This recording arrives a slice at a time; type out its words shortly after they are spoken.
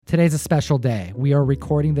Today's a special day. We are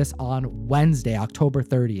recording this on Wednesday, October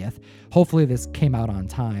 30th. Hopefully this came out on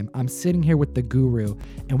time. I'm sitting here with the guru,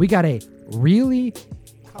 and we got a really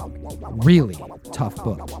tough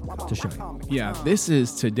book to show you. Yeah, this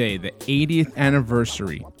is today the 80th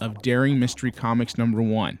anniversary of Daring Mystery Comics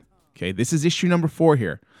 #1. Okay, this is issue number 4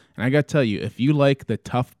 here. And I got to tell you, if you like the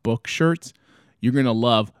tough book shirts, you're going to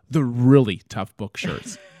love the really tough book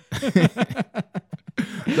shirts.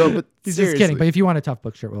 No, but He's just kidding. But if you want a tough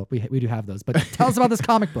book shirt, well, we do have those. But tell us about this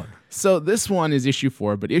comic book. So this one is issue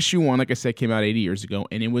 4, but issue 1, like I said, came out 80 years ago,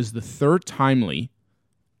 and it was the third timely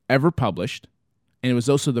ever published, and it was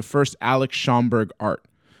also the first Alex Schomburg art.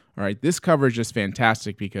 All right, this cover is just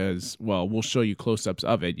fantastic because, well, we'll show you close-ups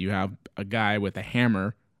of it. You have a guy with a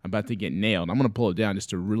hammer about to get nailed. I'm going to pull it down just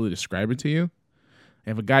to really describe it to you. I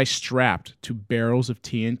have a guy strapped to barrels of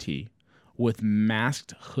TNT with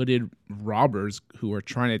masked, hooded robbers who are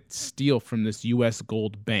trying to steal from this U.S.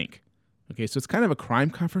 gold bank. Okay, so it's kind of a crime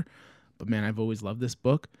cover, but man, I've always loved this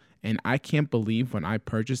book, and I can't believe when I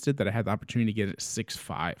purchased it that I had the opportunity to get it at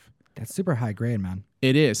 6.5. That's super high grade, man.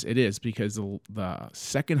 It is, because the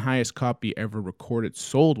second highest copy ever recorded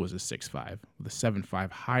sold was a 6.5, with a 7.5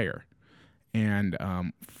 higher. And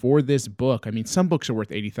for this book, I mean, some books are worth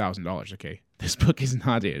 $80,000. Okay, this book is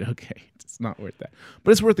not it. Okay, it's not worth that,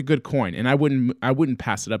 but it's worth a good coin, and I wouldn't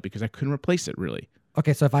pass it up because I couldn't replace it really.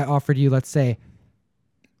 Okay, so if I offered you, let's say,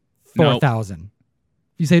 4,000,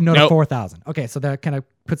 you say no to 4,000. Okay, so that kind of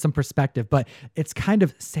puts some perspective, but it's kind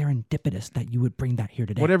of serendipitous that you would bring that here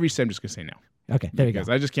today. Whatever you say, I'm just gonna say no. Okay, there you go. Because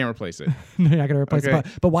I just can't replace it. You're not going to replace it.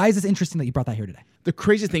 But why is this interesting that you brought that here today? The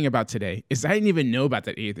crazy thing about today is I didn't even know about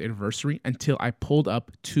that 8th anniversary until I pulled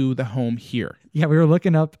up to the home here. Yeah, we were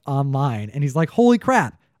looking up online, and he's like, holy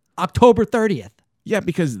crap, October 30th. Yeah,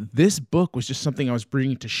 because this book was just something I was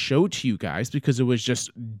bringing to show to you guys because it was just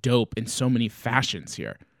dope in so many fashions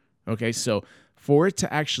here. Okay, so for it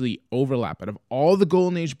to actually overlap, out of all the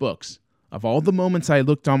Golden Age books, of all the moments I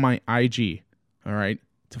looked on my IG, all right,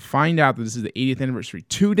 to find out that this is the 80th anniversary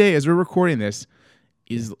today as we're recording this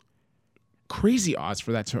is crazy odds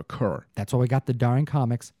for that to occur. That's why we got the Daring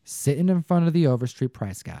Comics sitting in front of the Overstreet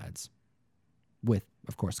price guides with,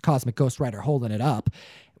 of course, Cosmic Ghost Rider holding it up.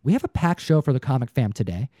 We have a packed show for the comic fam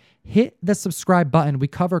today. Hit the subscribe button. We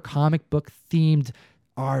cover comic book themed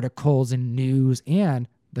articles and news and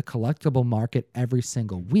the collectible market every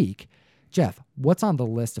single week. Jeff, what's on the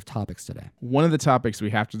list of topics today? One of the topics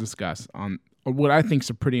we have to discuss on what I think is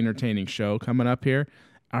a pretty entertaining show coming up here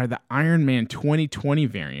are the Iron Man 2020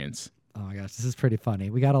 variants. Oh my gosh, this is pretty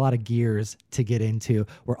funny. We got a lot of gears to get into.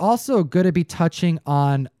 We're also going to be touching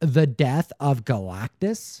on the death of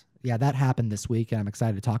Galactus. Yeah, that happened this week, and I'm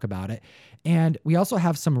excited to talk about it. And we also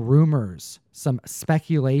have some rumors, some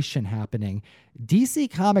speculation happening.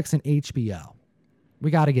 DC Comics and HBO.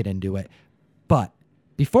 We got to get into it. But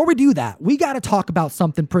before we do that, we got to talk about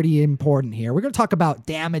something pretty important here. We're going to talk about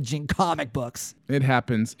damaging comic books. It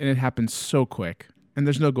happens, and it happens so quick, and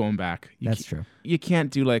there's no going back. That's true. You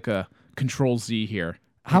can't do like a Control-Z here.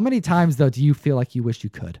 How many times, though, do you feel like you wish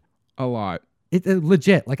you could? A lot. It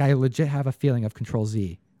legit, like I legit have a feeling of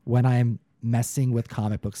Control-Z when I'm messing with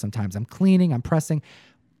comic books sometimes. I'm cleaning, I'm pressing.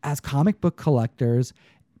 As comic book collectors,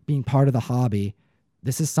 being part of the hobby,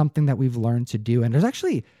 this is something that we've learned to do. And there's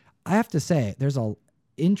actually, I have to say, there's a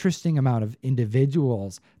interesting amount of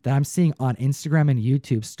individuals that I'm seeing on Instagram and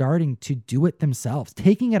YouTube starting to do it themselves,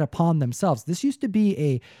 taking it upon themselves. This used to be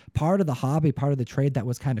a part of the hobby, part of the trade that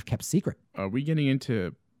was kind of kept secret. Are we getting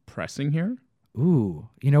into pressing here? Ooh,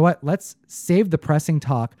 you know what? Let's save the pressing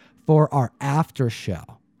talk for our after show.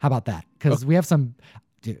 How about that? Because we have some,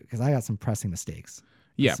 because I got some pressing mistakes.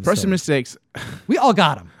 Yeah, pressing mistakes. We all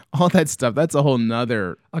got them. All that stuff. That's a whole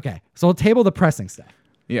nother. Okay, so we'll table the pressing stuff.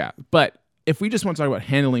 Yeah, but if we just want to talk about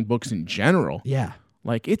handling books in general,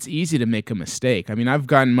 like it's easy to make a mistake. I mean, I've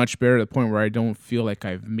gotten much better to the point where I don't feel like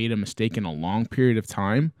I've made a mistake in a long period of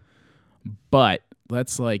time. But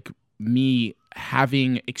that's like me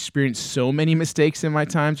having experienced so many mistakes in my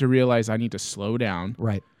time to realize I need to slow down.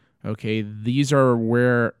 Right. Okay, these are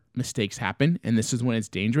where mistakes happen, and this is when it's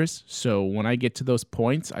dangerous. So when I get to those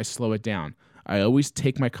points, I slow it down. I always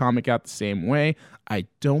take my comic out the same way. I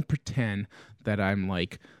don't pretend that I'm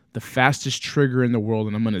like the fastest trigger in the world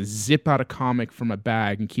and I'm going to zip out a comic from a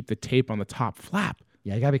bag and keep the tape on the top flap.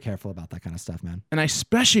 Yeah, you got to be careful about that kind of stuff, man. And I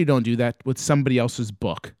especially don't do that with somebody else's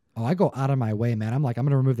book. Oh, I go out of my way, man. I'm like, I'm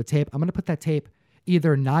going to remove the tape. I'm going to put that tape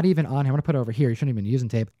either not even on here. I'm going to put it over here. You shouldn't even be using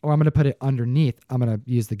tape. Or I'm going to put it underneath. I'm going to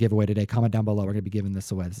use the giveaway today. Comment down below. We're going to be giving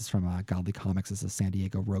this away. This is from Godly Comics. This is a San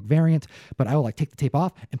Diego Rogue variant. But I will like take the tape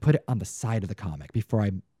off and put it on the side of the comic before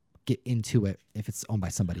I get into it if it's owned by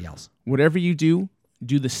somebody else. Whatever you do,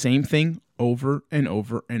 do the same thing over and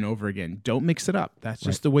over and over again. Don't mix it up. That's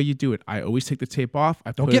just the way you do it. I always take the tape off.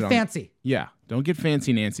 Don't get fancy. Yeah, don't get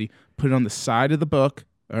fancy, Nancy. Put it on the side of the book,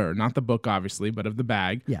 or not the book, obviously, but of the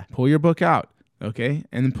bag. Yeah. Pull your book out, okay,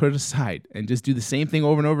 and then put it aside, and just do the same thing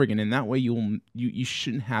over and over again. And that way, you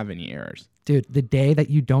shouldn't have any errors. Dude, the day that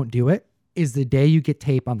you don't do it is the day you get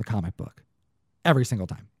tape on the comic book. Every single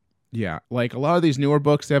time. Yeah, like a lot of these newer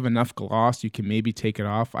books, they have enough gloss. You can maybe take it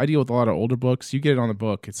off. I deal with a lot of older books. You get it on the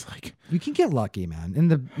book, it's like... You can get lucky, man. And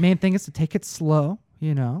the main thing is to take it slow,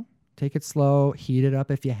 you know? Take it slow, heat it up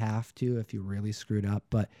if you have to, if you really screwed up.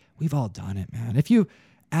 But we've all done it, man. If you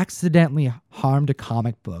accidentally harmed a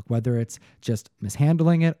comic book, whether it's just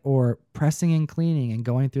mishandling it or pressing and cleaning and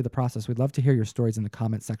going through the process, we'd love to hear your stories in the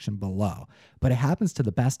comment section below. But it happens to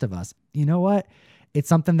the best of us. You know what? It's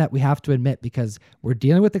something that we have to admit because we're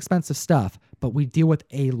dealing with expensive stuff, but we deal with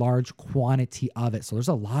a large quantity of it. So there's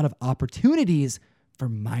a lot of opportunities for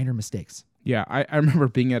minor mistakes. Yeah, I remember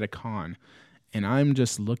being at a con, and I'm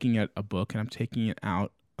just looking at a book, and I'm taking it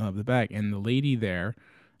out of the bag. And the lady there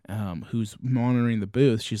who's monitoring the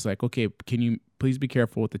booth, she's like, okay, can you please be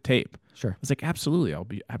careful with the tape? Sure. I was like, absolutely. I'll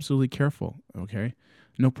be absolutely careful. Okay.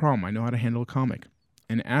 No problem. I know how to handle a comic.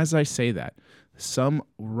 And as I say that, some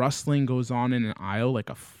rustling goes on in an aisle, like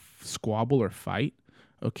a squabble or fight.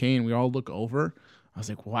 Okay. And we all look over. I was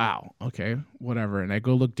like, wow. Okay. Whatever. And I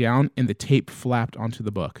go look down, and the tape flapped onto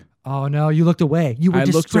the book. Oh, no. You looked away. You were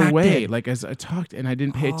distracted. I looked away, like as I talked, and I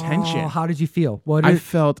didn't pay attention. How did you feel? I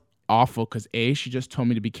felt awful because she just told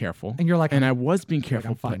me to be careful, and you're like, and I was being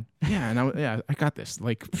careful. Like, I'm fine. Yeah, and I got this.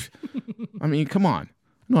 Like, I mean, come on,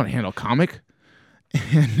 I know how to handle a comic.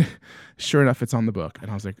 And sure enough, it's on the book, and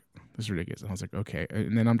I was like, this is ridiculous. And I was like, okay,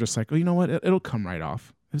 and then I'm just like, oh, you know what? It'll come right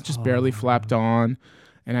off. It's just barely flapped on,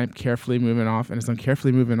 and I'm carefully moving off, and as I'm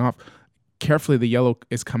carefully moving off, carefully the yellow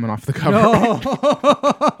is coming off the cover. No.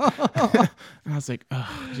 And I was like, ugh,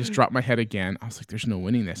 I just dropped my head again. I was like, there's no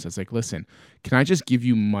winning this. I was like, listen, can I just give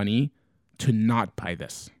you money to not buy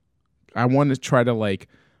this? I want to try to like,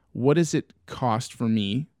 what does it cost for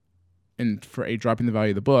me and for dropping the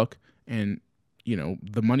value of the book and, you know,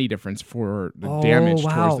 the money difference for the damage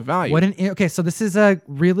towards the value. Okay, so this is a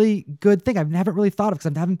really good thing. I've never really thought of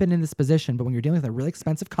because I haven't been in this position, but when you're dealing with a really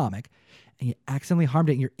expensive comic and you accidentally harmed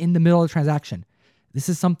it and you're in the middle of the transaction, this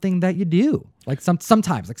is something that you do. Like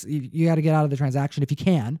sometimes, like you got to get out of the transaction if you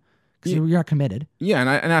can, because you're not committed. Yeah, and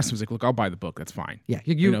I asked him, I was like, look, I'll buy the book. That's fine. Yeah,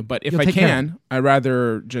 you know, but if I can, I'd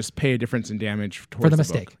rather just pay a difference in damage towards for the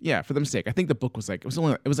mistake. Book. Yeah, for the mistake. I think the book was like it was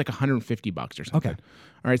like $150 or something. Okay.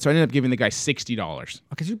 All right, so I ended up giving the guy $60.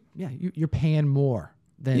 Because you're paying more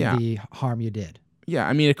than the harm you did. Yeah,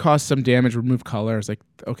 I mean it cost some damage, remove color. I was like,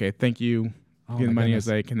 okay, thank you. Give the money. Goodness.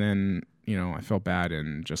 I was like, and then I felt bad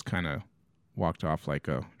and just kind of walked off like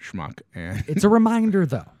a schmuck. And it's a reminder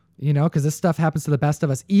though, because this stuff happens to the best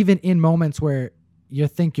of us, even in moments where you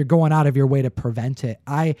think you're going out of your way to prevent it.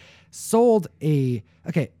 I sold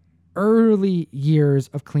early years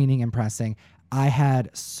of cleaning and pressing. I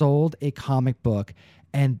had sold a comic book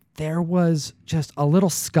and there was just a little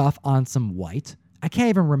scuff on some white. I can't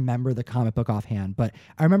even remember the comic book offhand, but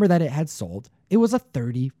I remember that it had sold. It was a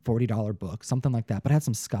 $30, $40 book, something like that, but it had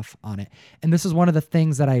some scuff on it. And this is one of the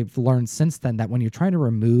things that I've learned since then, that when you're trying to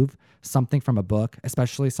remove something from a book,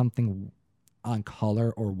 especially something on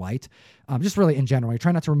color or white, just really in general, you're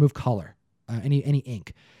trying not to remove color, any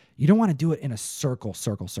ink. You don't want to do it in a circle,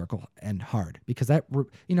 and hard, because that,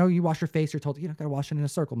 you wash your face, you're told, got to wash it in a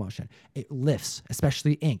circle motion. It lifts,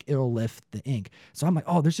 especially ink. It'll lift the ink. So I'm like,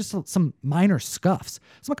 oh, there's just some minor scuffs.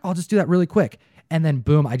 So I'm like, I'll just do that really quick. And then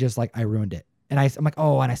boom, I ruined it. And I'm like,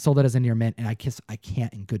 oh, and I sold it as a near mint, and I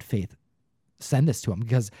can't in good faith send this to him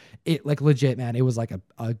because it, like, legit, man, it was like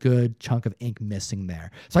a good chunk of ink missing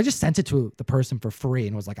there. So I just sent it to the person for free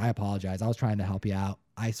and was like, I apologize. I was trying to help you out.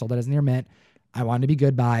 I sold it as near mint. I wanted to be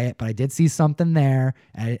good by it, but I did see something there,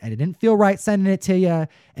 and I didn't feel right sending it to you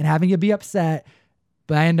and having you be upset,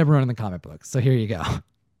 but I ended up ruining the comic book. So here you go.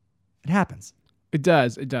 It happens. It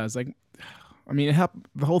does. Like, I mean, it happened.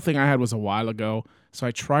 The whole thing I had was a while ago, so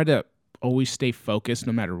I try to always stay focused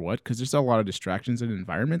no matter what, because there's a lot of distractions in an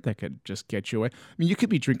environment that could just get you away. I mean, you could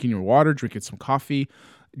be drinking your water, drinking some coffee,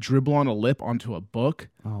 dribble on a lip onto a book.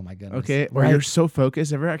 Oh my goodness. Okay. Or you're so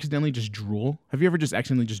focused. Ever accidentally just drool? Have you ever just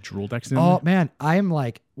accidentally just drooled accidentally? Oh man. I'm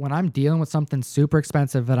like, when I'm dealing with something super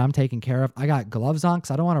expensive that I'm taking care of, I got gloves on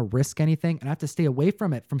because I don't want to risk anything, and I have to stay away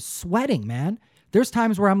from it, from sweating, man. There's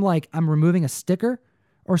times where I'm removing a sticker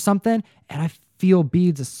or something and I feel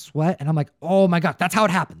beads of sweat and I'm like, oh my God, that's how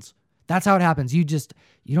it happens. That's how it happens. You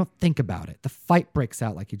don't think about it. The fight breaks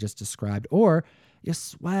out like you just described. Or you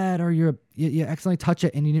sweat or you accidentally touch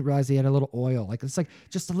it and you didn't realize you had a little oil. Like it's like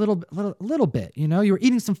just a little bit, you know, you were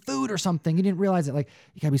eating some food or something. You didn't realize it. Like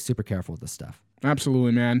you gotta be super careful with this stuff.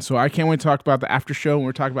 Absolutely, man. So I can't wait to talk about the after show when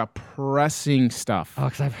we're talking about pressing stuff. Oh,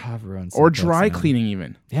 because I've ruined some or bits, dry man. cleaning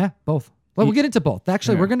even. Yeah, both. Well, we'll get into both.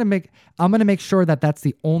 Actually, Yeah. I'm gonna make sure that that's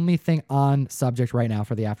the only thing on subject right now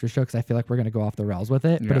for the after show because I feel like we're gonna go off the rails with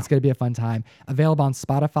it. But Yeah. it's gonna be a fun time. Available on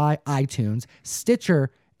Spotify, iTunes,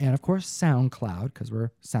 Stitcher, and of course SoundCloud because we're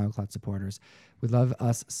SoundCloud supporters. We love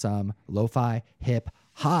us some lo-fi hip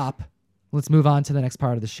hop. Let's move on to the next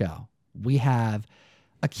part of the show. We have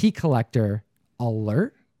a key collector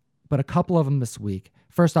alert, but a couple of them this week.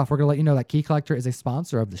 First off, we're going to let you know that Key Collector is a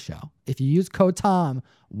sponsor of the show. If you use code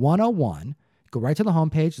TOM101, go right to the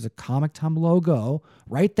homepage. There's a Comic Tom logo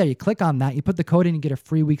right there. You click on that. You put the code in, you get a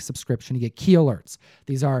free week subscription. You get key alerts.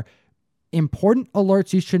 These are important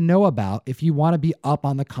alerts you should know about if you want to be up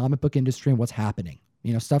on the comic book industry and what's happening.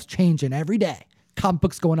 You know, stuff's changing every day. Comic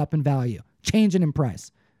books going up in value, changing in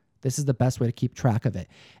price. This is the best way to keep track of it.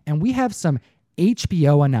 And we have some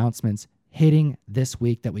HBO announcements hitting this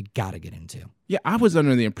week that we got to get into. Yeah, I was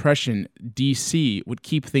under the impression DC would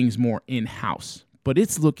keep things more in-house, but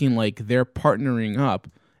it's looking like they're partnering up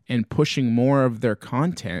and pushing more of their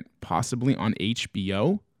content possibly on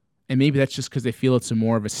HBO. And maybe that's just because they feel it's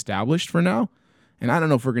more of established for now. And I don't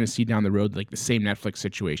know if we're going to see down the road like the same Netflix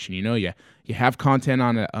situation. You know, you have content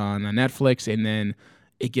on a Netflix and then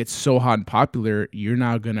it gets so hot and popular, you're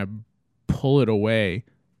now going to pull it away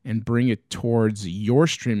and bring it towards your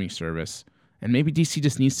streaming service. And maybe DC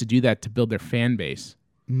just needs to do that to build their fan base.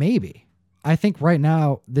 Maybe. I think right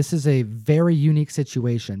now this is a very unique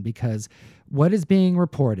situation because what is being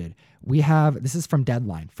reported, this is from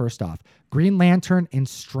Deadline, first off, Green Lantern and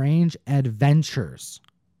Strange Adventures.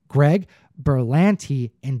 Greg Berlanti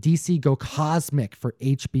and DC go cosmic for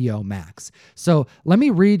HBO Max. So let me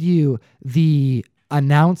read you the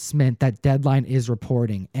announcement that Deadline is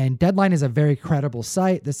reporting. And Deadline is a very credible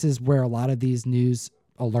site. This is where a lot of these news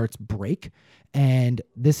alerts break. And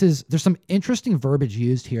there's some interesting verbiage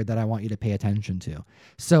used here that I want you to pay attention to.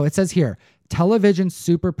 So it says here, television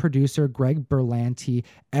super producer Greg Berlanti,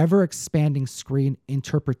 ever expanding screen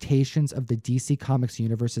interpretations of the DC Comics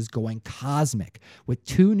universe is going cosmic with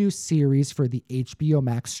 2 new series for the HBO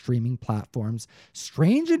Max streaming platforms,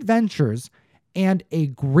 Strange Adventures and a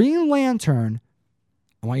Green Lantern.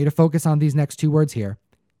 I want you to focus on these next 2 words here.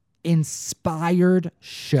 Inspired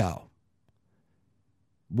show.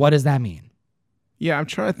 What does that mean? Yeah, I'm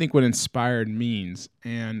trying to think what inspired means.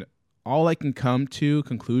 And all I can come to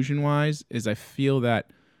conclusion-wise is I feel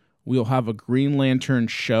that we'll have a Green Lantern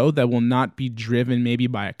show that will not be driven maybe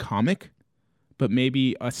by a comic, but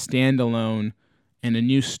maybe a standalone and a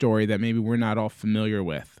new story that maybe we're not all familiar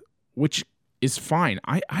with, which is fine.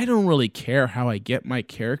 I don't really care how I get my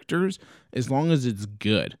characters as long as it's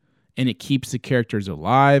good and it keeps the characters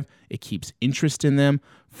alive, it keeps interest in them.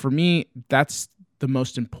 For me, that's the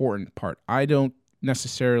most important part. I don't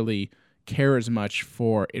necessarily care as much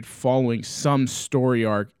for it following some story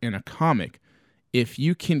arc in a comic. If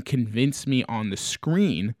you can convince me on the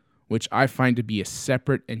screen, which I find to be a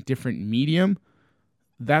separate and different medium,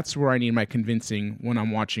 that's where I need my convincing when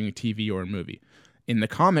I'm watching a TV or a movie. In the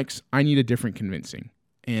comics, I need a different convincing.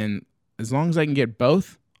 And as long as I can get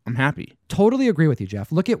both, I'm happy. Totally agree with you,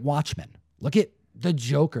 Jeff. Look at Watchmen. Look at the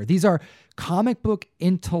Joker. These are comic book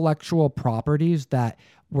intellectual properties that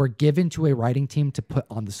were given to a writing team to put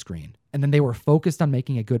on the screen. And then they were focused on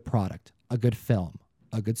making a good product, a good film,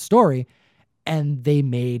 a good story, and they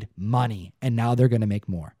made money. And now they're going to make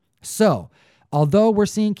more. So, although we're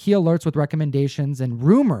seeing key alerts with recommendations and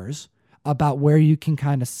rumors about where you can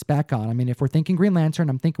kind of spec on, I mean, if we're thinking Green Lantern,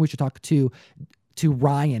 I'm thinking we should talk to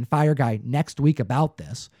Ryan, Fire Guy, next week about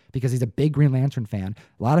this because he's a big Green Lantern fan.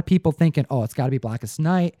 A lot of people thinking, oh, it's got to be Blackest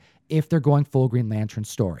Night if they're going full Green Lantern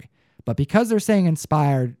story. But because they're saying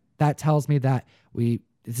inspired, that tells me that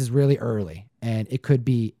this is really early and it could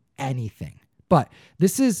be anything. But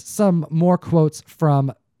this is some more quotes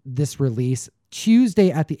from this release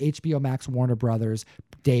Tuesday at the HBO Max Warner Brothers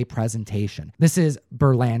Day presentation. This is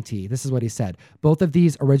Berlanti. This is what he said. Both of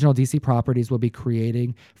these original DC properties we'll be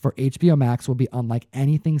creating for HBO Max will be unlike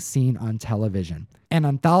anything seen on television. An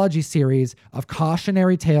anthology series of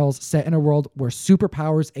cautionary tales set in a world where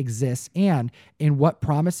superpowers exist and in what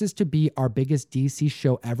promises to be our biggest DC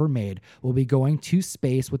show ever made, we'll be going to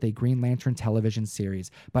space with a Green Lantern television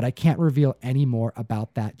series, but I can't reveal any more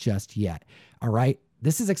about that just yet. All right?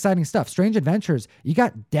 This is exciting stuff. Strange Adventures, you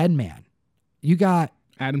got Deadman. You got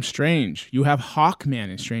Adam Strange. You have Hawkman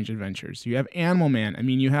in Strange Adventures. You have Animal Man. I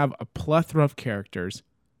mean, you have a plethora of characters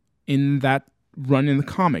in that run in the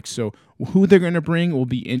comics. So who they're going to bring will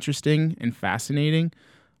be interesting and fascinating.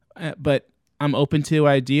 But I'm open to the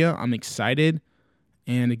idea. I'm excited.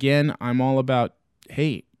 And again, I'm all about,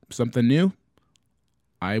 hey, something new.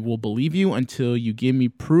 I will believe you until you give me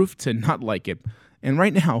proof to not like it. And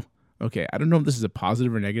right now, okay, I don't know if this is a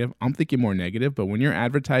positive or negative. I'm thinking more negative, but when you're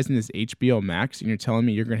advertising this HBO Max and you're telling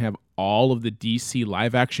me you're going to have all of the DC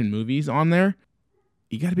live action movies on there,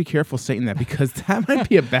 you got to be careful saying that, because that might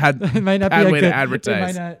be a bad, it might not bad be a way good, to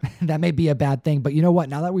advertise. That may be a bad thing. But you know what?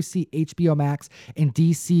 Now that we see HBO Max and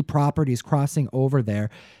DC properties crossing over there,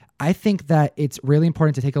 I think that it's really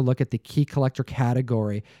important to take a look at the key collector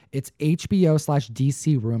category. It's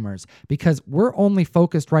HBO/DC rumors, because we're only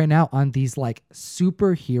focused right now on these like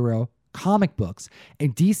superhero comic books.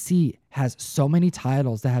 And DC has so many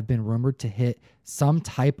titles that have been rumored to hit some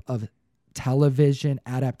type of television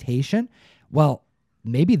adaptation. Well,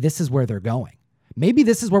 maybe this is where they're going. Maybe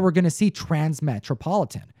this is where we're going to see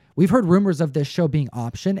Transmetropolitan. We've heard rumors of this show being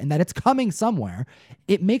optioned and that it's coming somewhere.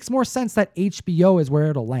 It makes more sense that HBO is where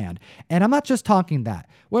it'll land. And I'm not just talking that.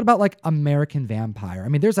 What about like American Vampire? I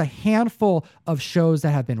mean, there's a handful of shows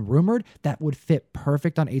that have been rumored that would fit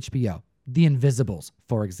perfect on HBO. The Invisibles,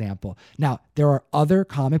 for example. Now, there are other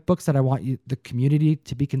comic books that I want you, the community,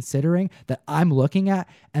 to be considering that I'm looking at,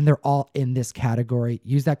 and they're all in this category.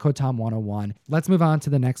 Use that code TOM101. Let's move on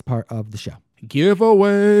to the next part of the show.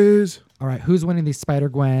 Giveaways. All right, who's winning the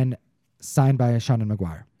Spider-Gwen signed by Sean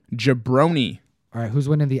McGuire? Jabroni. All right, who's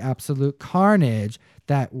winning the Absolute Carnage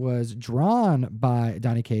that was drawn by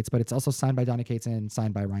Donny Cates, but it's also signed by Donny Cates and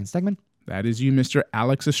signed by Ryan Stegman? That is you, Mr.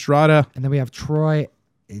 Alex Estrada. And then we have Troy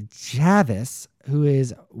Javis, who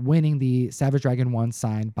is winning the Savage Dragon 1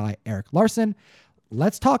 signed by Eric Larson.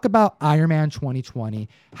 Let's talk about Iron Man 2020.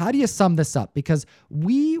 How do you sum this up? Because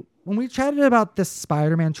when we chatted about this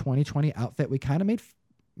Spider-Man 2020 outfit, we kind of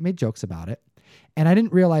made jokes about it. And I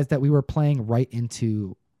didn't realize that we were playing right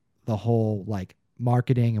into the whole like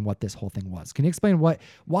marketing and what this whole thing was. Can you explain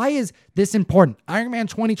why is this important? Iron Man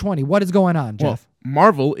 2020, what is going on, Jeff? Well,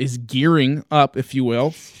 Marvel is gearing up, if you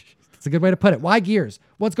will. It's a good way to put it. Why gears?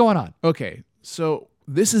 What's going on? Okay, so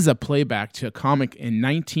this is a playback to a comic in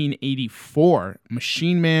 1984.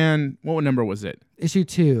 Machine Man, what number was it? Issue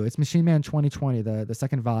 2. It's Machine Man 2020, the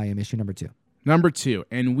second volume, issue number 2. Number 2.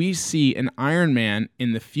 And we see an Iron Man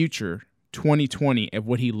in the future, 2020, of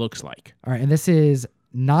what he looks like. All right, and this is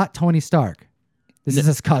not Tony Stark. This is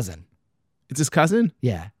his cousin. It's his cousin?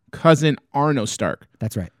 Yeah. Cousin Arno Stark.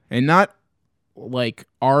 That's right. And not like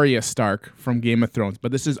Arya Stark from Game of Thrones,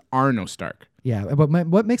 but this is Arno Stark. Yeah, but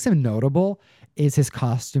what makes him notable is his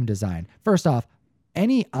costume design. First off,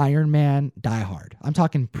 any Iron Man diehard, I'm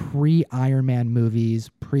talking pre-Iron Man movies,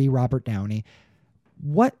 pre-Robert Downey,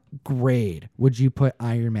 what grade would you put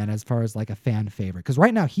Iron Man as far as like a fan favorite? Because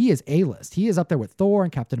right now he is A-list. He is up there with Thor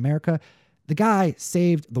and Captain America. The guy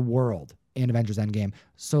saved the world in Avengers Endgame.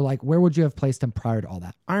 So like, where would you have placed him prior to all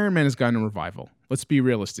that? Iron Man has gotten a revival. Let's be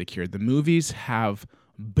realistic here. The movies have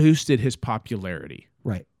boosted his popularity.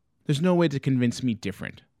 Right. There's no way to convince me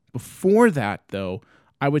different. Before that, though,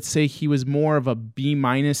 I would say he was more of a B-,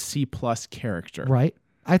 C+ character. Right.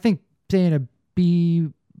 I think saying a B-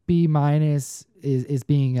 is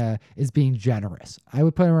being generous. I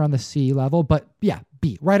would put him around the C level, but yeah,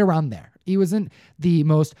 B, right around there. He wasn't the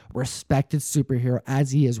most respected superhero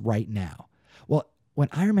as he is right now. Well, when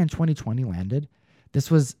Iron Man 2020 landed,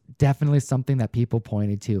 this was definitely something that people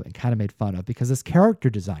pointed to and kind of made fun of, because this character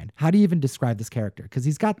design, how do you even describe this character? Because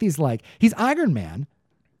he's got these like, he's Iron Man,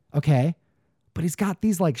 okay, but he's got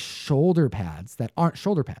these like shoulder pads that aren't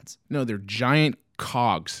shoulder pads. No, they're giant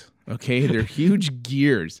cogs. Okay, they're huge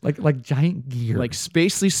gears. Like giant gears. Like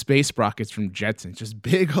spacely space rockets from Jetsons, just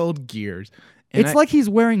big old gears. And it's like he's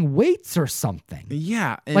wearing weights or something.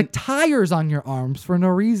 Yeah. Like tires on your arms for no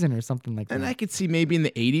reason or something like that. And I could see maybe in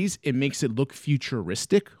the 80s, it makes it look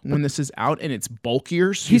futuristic when this is out and it's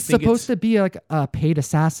bulkier. So he's supposed to be like a paid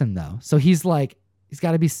assassin though. So he's got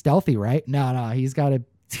to be stealthy, right? No, he's got to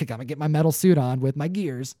get my metal suit on with my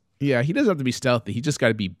gears. Yeah, he doesn't have to be stealthy. He just got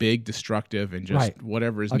to be big, destructive, and just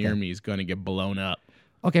whatever is near me is going to get blown up.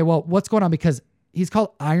 Okay, well, what's going on? Because he's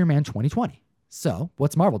called Iron Man 2020. So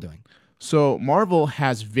what's Marvel doing? So Marvel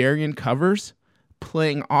has variant covers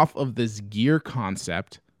playing off of this gear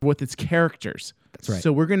concept with its characters. That's right.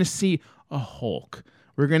 So we're going to see a Hulk.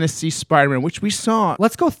 We're going to see Spider-Man, which we saw.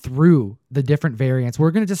 Let's go through the different variants.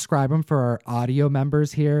 We're going to describe them for our audio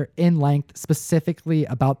members here in length, specifically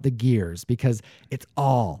about the gears, because it's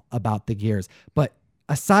all about the gears. But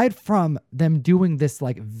aside from them doing this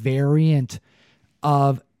like variant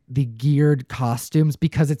of the geared costumes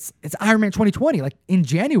because it's Iron Man 2020. Like in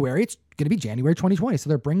January, it's going to be January 2020. So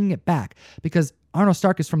they're bringing it back because Arnold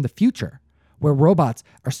Stark is from the future where robots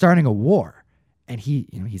are starting a war, and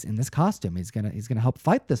he's in this costume. He's going to help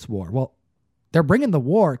fight this war. Well, they're bringing the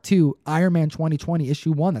war to Iron Man 2020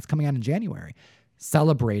 issue 1 that's coming out in January,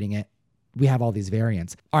 celebrating it. We have all these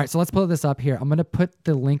variants. All right, so let's pull this up here. I'm going to put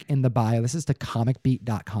the link in the bio. This is to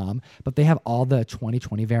comicbeat.com, but they have all the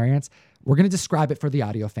 2020 variants. We're going to describe it for the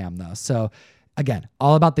audio fam, though. So again,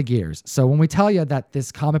 all about the gears. So when we tell you that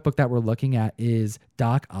this comic book that we're looking at is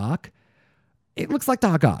Doc Ock, it looks like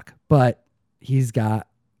Doc Ock, but he's got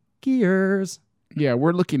gears. Yeah,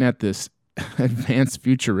 we're looking at this advanced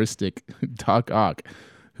futuristic Doc Ock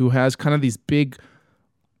who has kind of these big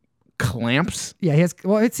clamps. Yeah,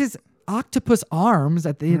 it's his octopus arms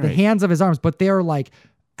at the hands of his arms, but they're like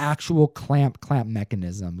actual clamp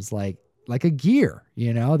mechanisms, like a gear,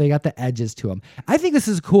 they got the edges to them. I think this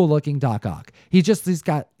is a cool looking Doc Ock. He's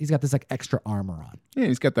got this like extra armor on. Yeah,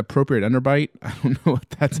 he's got the appropriate underbite. I don't know what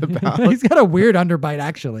that's about. He's got a weird underbite,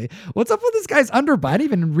 actually. What's up with this guy's underbite? I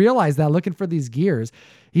didn't even realize that looking for these gears.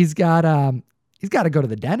 He's got to go to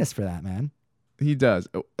the dentist for that, man. He does.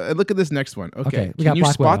 Look at this next one. Okay. We Can got you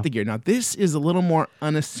Black spot Widow. the gear? Now, this is a little more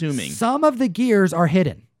unassuming. Some of the gears are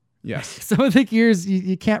hidden. Yes. Some of the gears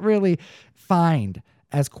you can't really find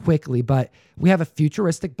as quickly, but we have a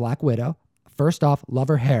futuristic Black Widow. First off, love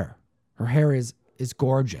her hair. Her hair is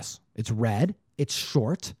gorgeous. It's red. It's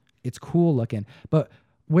short. It's cool looking. But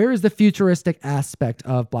where is the futuristic aspect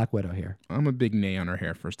of Black Widow here? I'm a big nay on her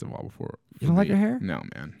hair, first of all. You don't like her hair? No,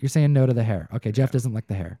 man. You're saying no to the hair. Okay, Jeff doesn't like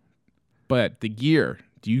the hair. But the gear,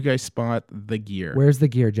 do you guys spot the gear? Where's the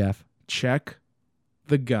gear, Jeff? Check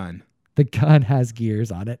the gun. The gun has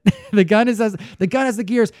gears on it. The gun has the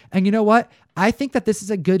gears. And you know what? I think that this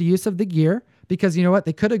is a good use of the gear because you know what?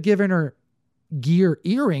 They could have given her gear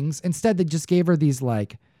earrings. Instead, they just gave her these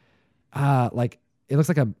like it looks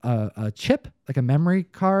like a chip, like a memory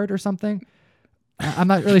card or something. I'm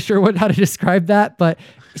not really sure how to describe that, but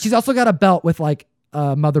she's also got a belt with like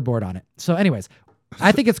a motherboard on it. So anyways,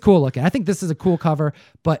 I think it's cool looking. I think this is a cool cover,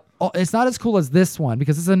 but it's not as cool as this one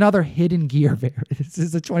because it's another hidden gear variant. This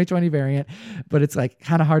is a 2020 variant, but it's like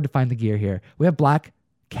kind of hard to find the gear here. We have Black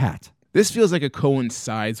Cat. This feels like it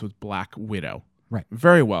coincides with Black Widow. Right.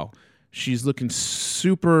 Very well. She's looking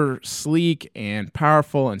super sleek and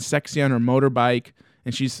powerful and sexy on her motorbike.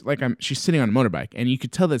 And she's sitting on a motorbike, and you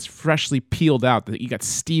could tell that's freshly peeled out. That you got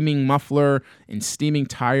steaming muffler and steaming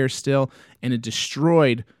tires still, and a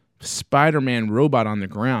destroyed Spider-Man robot on the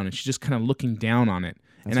ground, and she's just kind of looking down on it.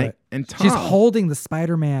 That's and right. and Tom, she's holding the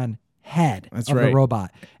Spider-Man head of right. the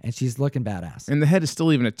robot, and she's looking badass. And the head is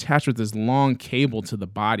still even attached with this long cable to the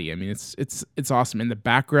body. I mean, it's awesome. And the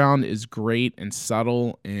background is great and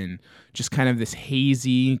subtle, and just kind of this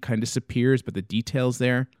hazy kind of disappears, but the details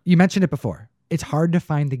there. You mentioned it before. It's hard to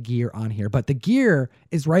find the gear on here, but the gear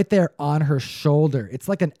is right there on her shoulder. It's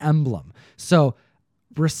like an emblem. So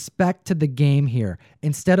respect to the game here.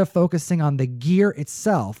 Instead of focusing on the gear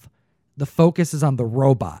itself, the focus is on the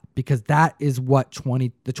robot because that is what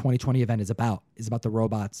the 2020 event is about the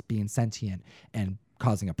robots being sentient and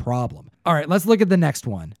causing a problem. All right, let's look at the next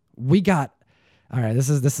one. This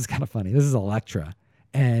is kind of funny. This is Elektra.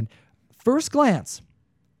 And first glance,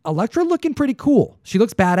 Elektra looking pretty cool. She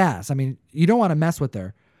looks badass. I mean, you don't want to mess with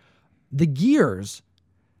her. The gears,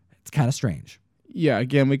 it's kind of strange. Yeah,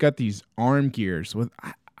 again, we got these arm gears.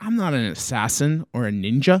 I'm not an assassin or a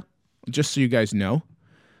ninja, just so you guys know.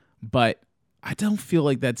 But I don't feel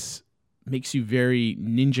like that's makes you very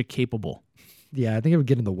ninja capable. Yeah, I think it would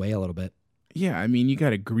get in the way a little bit. Yeah, I mean, you got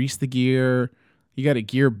to grease the gear. You got a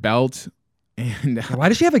gear belt. And why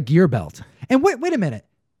does she have a gear belt? And wait a minute.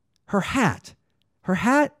 Her hat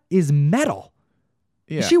is metal.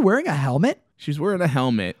 Yeah. Is she wearing a helmet? She's wearing a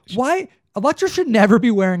helmet. Why? Elektra should never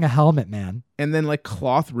be wearing a helmet, man. And then like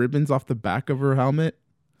cloth ribbons off the back of her helmet.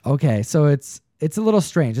 Okay, so it's a little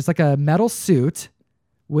strange. It's like a metal suit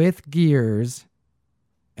with gears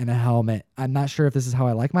and a helmet. I'm not sure if this is how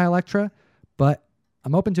I like my Elektra, but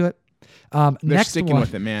I'm open to it. They're sticking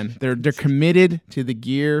with it, man. They're committed to the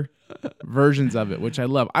gear versions of it, which I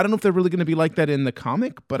love. I don't know if they're really going to be like that in the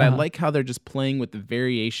comic, but I like how they're just playing with the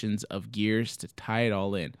variations of gears to tie it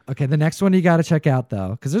all in. Okay, the next one you got to check out,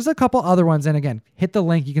 though, because there's a couple other ones. And again, hit the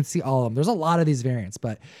link. You can see all of them. There's a lot of these variants,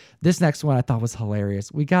 but this next one I thought was hilarious.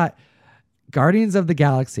 We got Guardians of the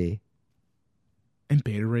Galaxy. And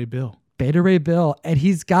Beta Ray Bill. Beta Ray Bill. And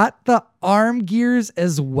he's got the arm gears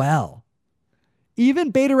as well.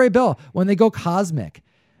 Even Beta Ray Bill, when they go cosmic,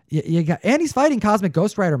 and he's fighting Cosmic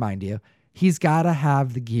Ghost Rider, mind you. He's got to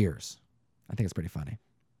have the gears. I think it's pretty funny.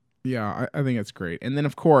 Yeah, I think that's great. And then,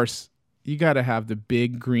 of course, you got to have the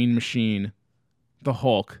big green machine, the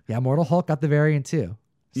Hulk. Yeah, Mortal Hulk got the variant too.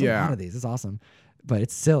 There's a Yeah. lot of these. It's awesome. But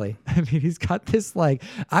it's silly. I mean, he's got this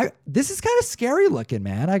this is kind of scary looking,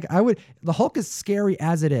 man. The Hulk is scary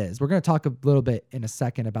as it is. We're going to talk a little bit in a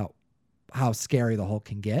second about how scary the Hulk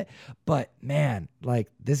can get. But man, like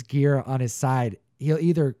this gear on his side, he'll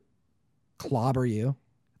either clobber you,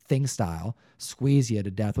 Thing style, squeeze you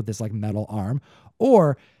to death with this like metal arm,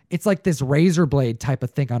 or it's like this razor blade type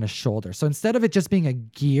of thing on his shoulder. So instead of it just being a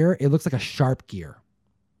gear, it looks like a sharp gear.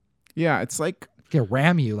 Yeah, it's like, It can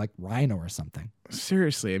ram you like Rhino or something.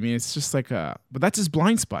 seriously, I mean, it's just like but that's his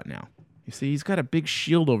blind spot now. You see, he's got a big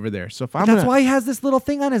shield over there. So if I'm That's why he has this little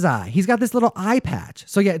thing on his eye. He's got this little eye patch.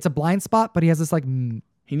 So yeah, it's a blind spot, but he has this like,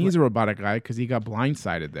 he needs a robotic eye because he got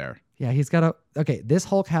blindsided there. yeah, he's got this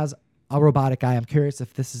Hulk has a robotic eye. I'm curious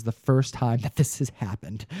if this is the first time that this has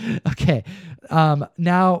happened. Okay.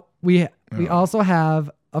 Now we also have,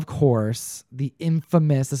 of course, the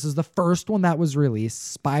infamous, this is the first one that was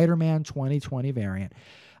released, Spider-Man 2020 variant.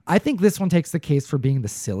 I think this one takes the case for being the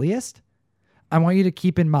silliest. I want you to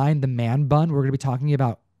keep in mind the man bun. We're going to be talking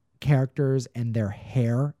about characters and their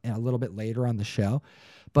hair and a little bit later on the show.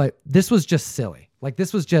 But this was just silly. Like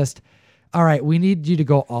this was just, all right, we need you to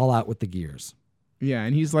go all out with the gears. Yeah,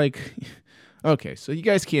 and he's like, okay, so you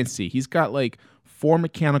guys can't see. He's got like 4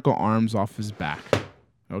 mechanical arms off his back.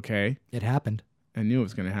 Okay? It happened. I knew it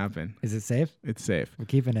was going to happen. Is it safe? It's safe. We're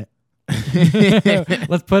keeping it.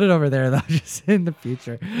 Let's put it over there, though, just in the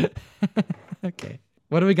future. Okay.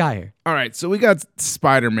 What do we got here? All right, so we got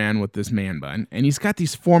Spider-Man with this man bun, and he's got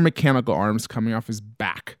these 4 mechanical arms coming off his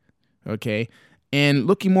back. Okay? And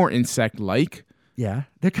looking more insect-like. Yeah.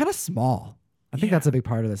 They're kind of small. I think that's a big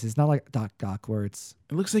part of this. It's not like Doc Ock where it's...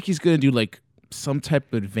 It looks like he's going to do like some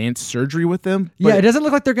type of advanced surgery with them. Yeah, it doesn't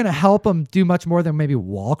look like they're going to help him do much more than maybe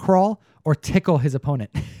wall crawl or tickle his opponent.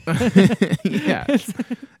 Yeah.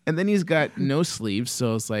 And then he's got no sleeves,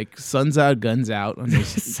 so it's like sun's out, guns out on his,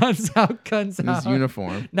 Sun's out, guns his out.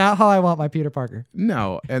 uniform. Not how I want my Peter Parker.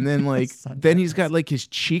 No. And then like then he's got like his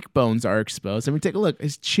cheekbones are exposed. I mean, take a look.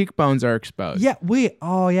 His cheekbones are exposed.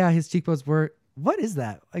 Yeah, his cheekbones were... What is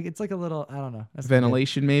that? Like it's like a little, I don't know. That's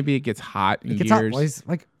Ventilation maybe. It gets hot in it gets gears. hot. Well, he's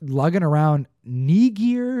like lugging around knee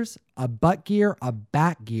gears, a butt gear, a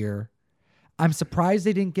back gear. I'm surprised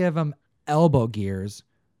they didn't give him elbow gears,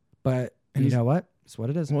 but you know what? It's what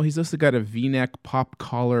it is. Well, he's also got a V-neck pop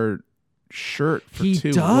collar shirt for He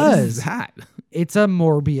 2. does. What is that? It's a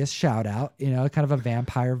Morbius shout out, kind of a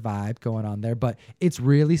vampire vibe going on there, but it's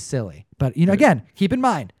really silly. But, again, keep in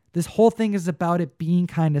mind, this whole thing is about it being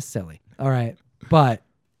kind of silly. All right. But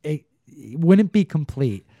it wouldn't be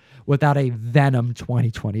complete without a Venom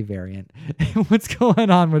 2020 variant. What's going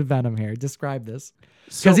on with Venom here? Describe this.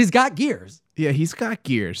 Because he's got gears. Yeah, he's got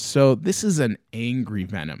gears. So this is an angry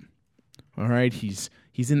Venom. All right. He's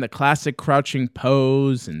in the classic crouching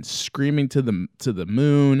pose and screaming to the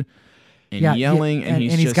moon and yelling. And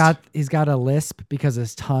he's got a lisp because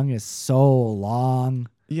his tongue is so long.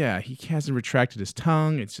 Yeah, he hasn't retracted his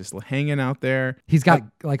tongue. It's just hanging out there. He's got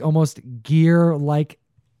like almost gear-like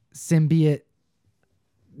symbiote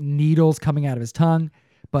needles coming out of his tongue,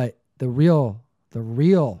 but the real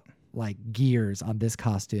like gears on this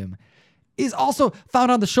costume is also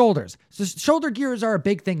found on the shoulders. So shoulder gears are a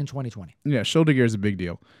big thing in 2020. Yeah, shoulder gear is a big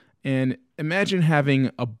deal. And imagine having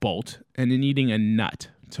a bolt and then needing a nut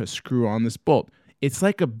to screw on this bolt. It's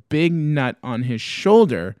like a big nut on his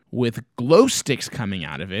shoulder with glow sticks coming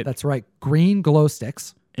out of it. That's right. Green glow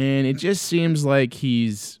sticks. And it just seems like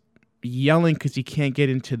he's yelling because he can't get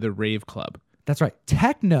into the rave club. That's right.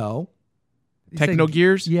 Techno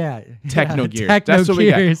gears? Yeah. Techno gears. Techno That's what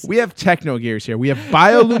gears. we got. We have techno gears here. We have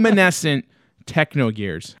bioluminescent techno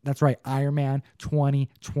gears. That's right. Iron Man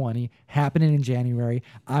 2020 happening in January.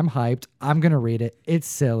 I'm hyped. I'm going to read it. It's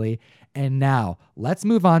silly. And now let's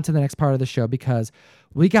move on to the next part of the show because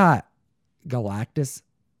we got Galactus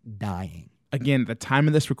dying. Again, at the time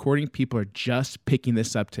of this recording, people are just picking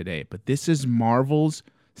this up today, but this is Marvel's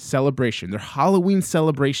celebration, their Halloween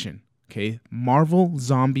celebration, okay? Marvel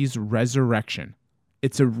Zombies Resurrection.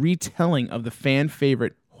 It's a retelling of the fan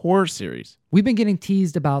favorite horror series. We've been getting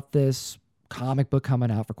teased about this comic book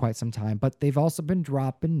coming out for quite some time, but they've also been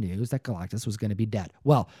dropping news that Galactus was going to be dead.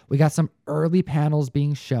 Well, we got some early panels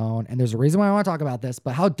being shown, and there's a reason why I want to talk about this,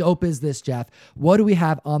 but how dope is this, Jeff? What do we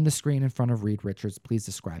have on the screen in front of Reed Richards? Please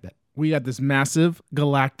describe it. We got this massive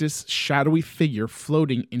Galactus shadowy figure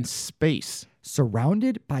floating in space.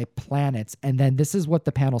 Surrounded by planets, and then this is what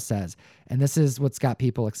the panel says, and this is what's got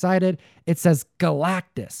people excited. It says,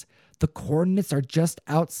 Galactus. The coordinates are just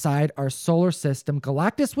outside our solar system.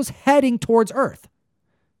 Galactus was heading towards Earth.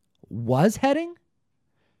 was heading?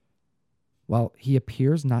 Well, he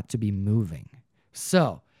appears not to be moving.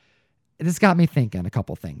 So this got me thinking a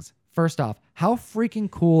couple things. First off, how freaking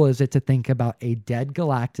cool is it to think about a dead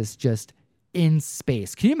Galactus just in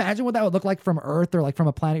space? Can you imagine what that would look like from Earth or like from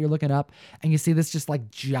a planet you're looking up and you see this just like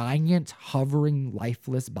giant hovering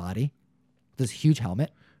lifeless body, this huge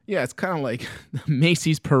helmet? Yeah, it's kind of like the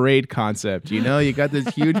Macy's parade concept. You got this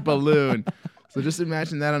huge balloon. So just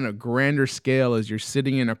imagine that on a grander scale as you're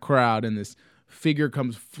sitting in a crowd and this figure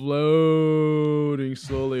comes floating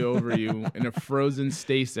slowly over you in a frozen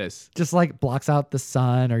stasis. Just like blocks out the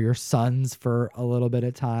sun or your suns for a little bit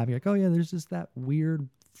of time. You're like, oh yeah, there's just that weird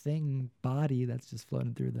thing body that's just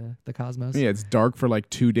floating through the cosmos. Yeah, it's dark for like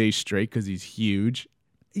 2 days straight because he's huge.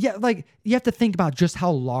 Yeah, like you have to think about just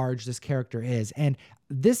how large this character is. And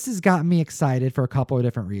this has gotten me excited for a couple of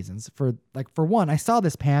different reasons. For one, I saw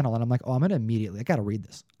this panel and I'm like, oh, I got to read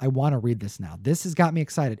this. I want to read this now. This has got me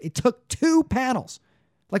excited. It took 2 panels,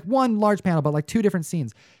 like one large panel, but like 2 different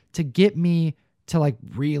scenes to get me to like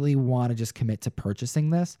really want to just commit to purchasing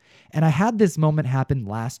this. And I had this moment happen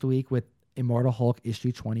last week with Immortal Hulk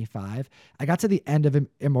issue 25. I got to the end of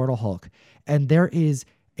Immortal Hulk and there is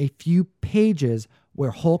a few pages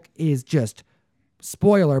where Hulk is just,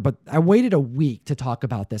 spoiler, but I waited a week to talk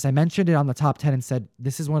about this. I mentioned it on the top 10 and said,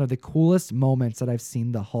 this is one of the coolest moments that I've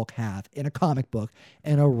seen the Hulk have in a comic book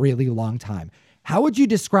in a really long time. How would you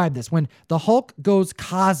describe this? When the Hulk goes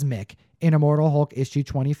cosmic in Immortal Hulk issue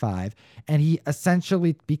 25 and he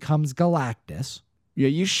essentially becomes Galactus. Yeah,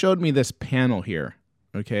 you showed me this panel here,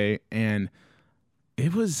 okay? And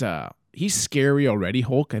it was, he's scary already,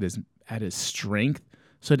 Hulk, at his strength.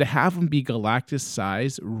 So to have him be Galactus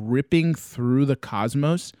size, ripping through the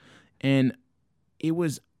cosmos, and it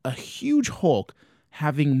was a huge Hulk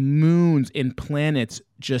having moons and planets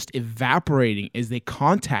just evaporating as they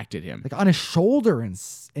contacted him. Like on his shoulder and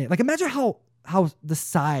like imagine how the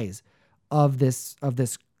size of this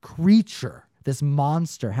creature, this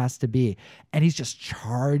monster has to be. And he's just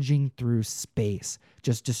charging through space,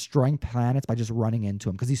 just destroying planets by just running into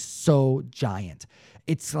him because he's so giant.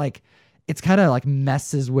 It's kind of like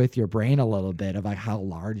messes with your brain a little bit of like how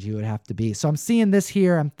large you would have to be. So I'm seeing this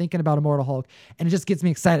here. I'm thinking about Immortal Hulk and it just gets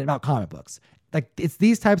me excited about comic books. Like it's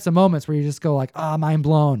these types of moments where you just go like, mind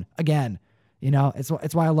blown again.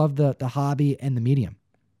 It's why I love the hobby and the medium.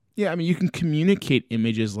 Yeah. I mean, you can communicate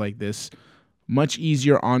images like this much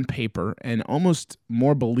easier on paper and almost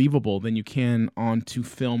more believable than you can onto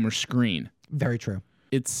film or screen. Very true.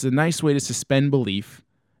 It's a nice way to suspend belief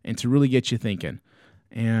and to really get you thinking.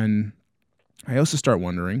 And I also start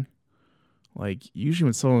wondering, like, usually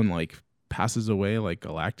when someone, like, passes away, like,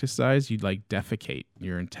 Galactus size, you'd, like, defecate.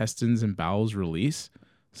 Your intestines and bowels release.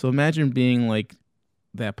 So imagine being, like,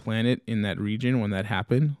 that planet in that region when that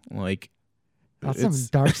happened. Like, that's some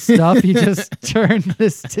dark stuff you just turned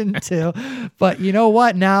this into. But you know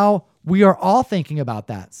what? Now we are all thinking about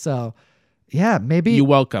that. So, yeah, maybe. You're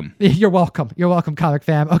welcome. You're welcome. You're welcome, comic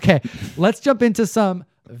fam. Okay, let's jump into some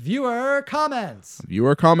viewer comments.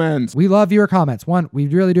 We love viewer comments. One, we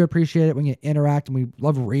really do appreciate it when you interact, and we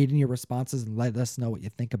love reading your responses and let us know what you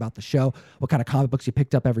think about the show, what kind of comic books you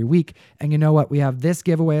picked up every week. And you know what? We have this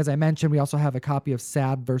giveaway, as I mentioned. We also have a copy of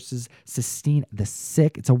Sad versus Sistine the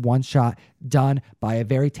Sick. It's a one-shot done by a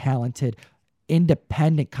very talented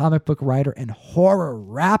independent comic book writer and horror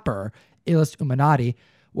rapper, Illust Umanati.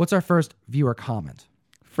 What's our first viewer comment?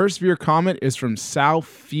 First viewer comment is from Sal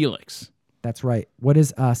Felix. That's right. What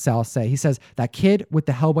does Sal say? He says, that kid with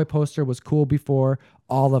the Hellboy poster was cool before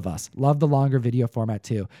all of us. Love the longer video format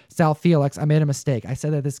too. Sal Felix, I made a mistake. I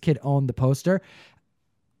said that this kid owned the poster.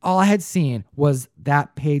 All I had seen was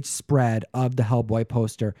that page spread of the Hellboy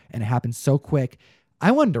poster, and it happened so quick. I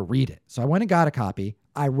wanted to read it. So I went and got a copy.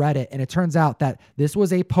 I read it, and it turns out that this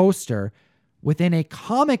was a poster within a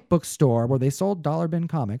comic book store where they sold Dollar Bin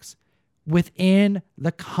comics within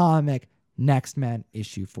the comic Next Man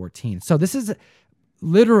issue 14. So this is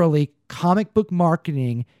literally comic book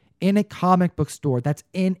marketing in a comic book store that's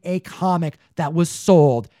in a comic that was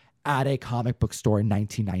sold at a comic book store in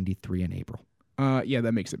 1993 in April. Yeah,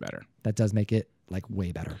 that makes it better. That does make it like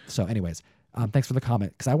way better. So anyways, thanks for the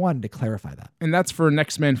comment because I wanted to clarify that. And that's for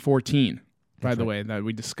Next Man 14, by the way, that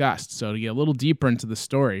we discussed. So to get a little deeper into the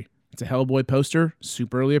story, it's a Hellboy poster,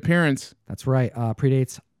 super early appearance. That's right.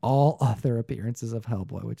 Predates all other appearances of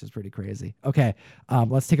Hellboy, which is pretty crazy. Okay,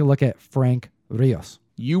 let's take a look at Frank Rios.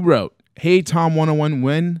 You wrote, "Hey Tom 101,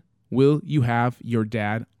 when will you have your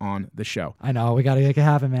dad on the show? I know. We got to make it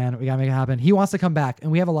happen, man. We got to make it happen. He wants to come back,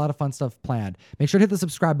 and we have a lot of fun stuff planned. Make sure to hit the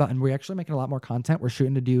subscribe button. We're actually making a lot more content. We're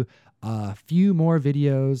shooting to do a few more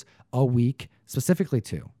videos a week, specifically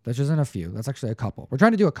 2. That isn't a few. That's actually a couple. We're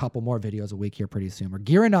trying to do a couple more videos a week here pretty soon. We're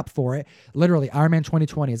gearing up for it. Literally, Ironman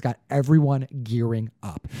 2020 has got everyone gearing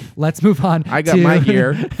up. Let's move on. I got my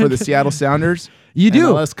gear for the Seattle Sounders. You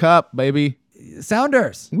do. MLS Cup, baby.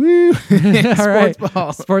 Sounders. Woo. All right. Sports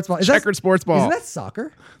ball. Sports ball. Checkered sports ball. Isn't that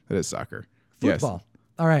soccer? That is soccer. Football.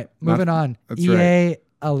 All right. Moving on. That's EA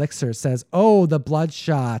Elixir says, oh, the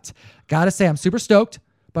Bloodshot. Gotta say, I'm super stoked,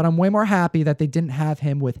 but I'm way more happy that they didn't have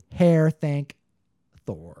him with hair. Thank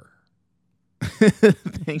Thor.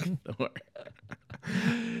 Thank Thor.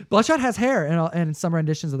 Bloodshot has hair in some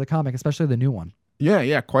renditions of the comic, especially the new one.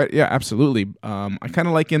 Yeah, quite. Yeah, absolutely. I kind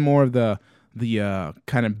of like in more of the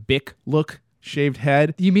kind of Bic look, shaved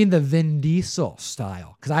head. You mean the Vin Diesel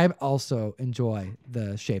style? Because I also enjoy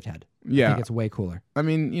the shaved head. Yeah. I think it's way cooler. I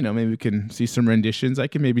mean, maybe we can see some renditions. I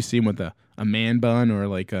can maybe see him with a man bun or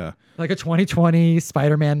like a 2020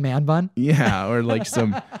 Spider-Man man bun. Yeah, or like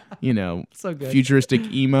some, So good. futuristic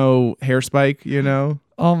emo hair spike,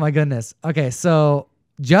 Oh my goodness. Okay, so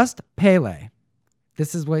Just Pele.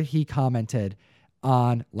 This is what he commented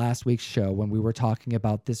on last week's show when we were talking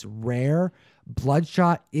about this rare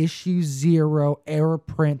Bloodshot issue 0 error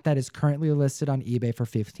print that is currently listed on eBay for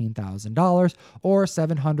 $15,000 or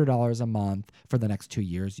 $700 a month for the next 2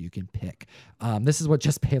 years. You can pick. This is what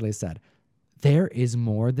Just Pele said. There is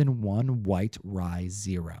more than one White Rye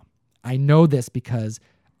 0. I know this because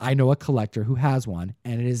I know a collector who has one,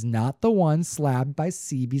 and it is not the one slabbed by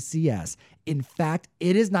CBCS. In fact,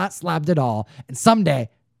 it is not slabbed at all. And someday,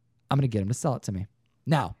 I'm going to get him to sell it to me.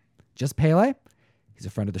 Now, Just Pele, he's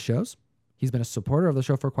a friend of the show's. He's been a supporter of the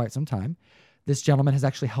show for quite some time. This gentleman has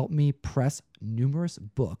actually helped me press numerous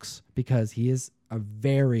books because he is a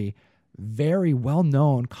very, very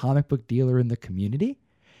well-known comic book dealer in the community.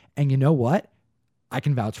 And you know what? I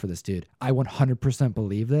can vouch for this dude. I 100%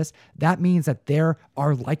 believe this. That means that there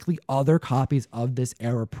are likely other copies of this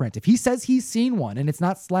error print. If he says he's seen one and it's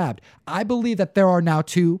not slabbed, I believe that there are now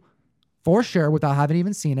 2 for sure without having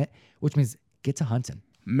even seen it, which means get to hunting.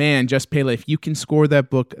 Man, Just Pele, if you can score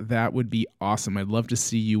that book, that would be awesome. I'd love to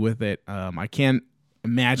see you with it. I can't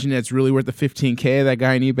imagine it's really worth the $15K that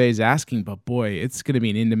guy on eBay is asking, but boy, it's going to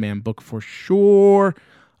be an in-demand book for sure.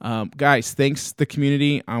 Guys, thanks to the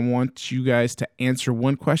community. I want you guys to answer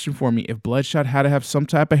one question for me. If Bloodshot had to have some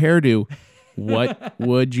type of hairdo, what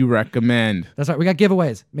would you recommend? That's right. We got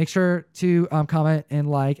giveaways. Make sure to comment and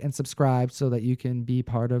like and subscribe so that you can be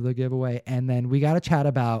part of the giveaway. And then we got to chat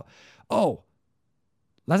about,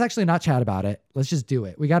 let's actually not chat about it. Let's just do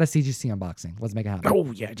it. We got a CGC unboxing. Let's make it happen.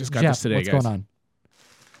 Oh, yeah. Just got Jeff, this today, what's guys. going on?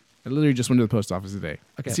 I literally just went to the post office today.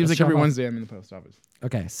 Okay, it seems let's like every jump off. Wednesday I'm in the post office.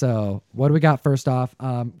 Okay, so what do we got first off?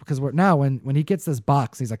 Because we're now when he gets this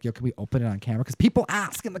box, he's like, "Yo, can we open it on camera?" Because people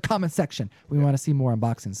ask in the comment section. We want to see more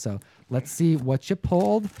unboxings. So let's see what you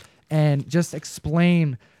pulled, and just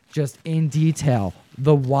explain just in detail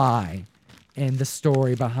the why and the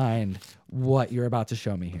story behind what you're about to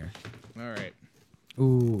show me here. All right.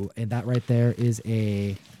 Ooh, and that right there is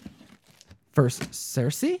a first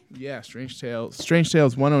Cersei. Yeah, Strange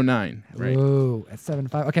Tales 109. Right. Ooh, at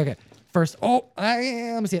 7.5. Okay. First,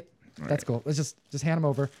 let me see it. That's cool. Let's just hand them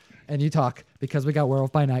over, and you talk because we got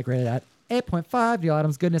Werewolf by Night graded at 8.5. Deal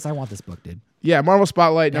Adams, goodness, I want this book, dude. Yeah, Marvel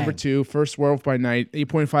Spotlight Dang. number 2, first Werewolf by Night,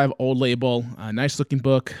 8.5 old label, nice looking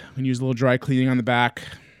book. We can use a little dry cleaning on the back.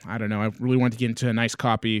 I don't know. I really wanted to get into a nice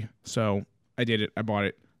copy, so I did it. I bought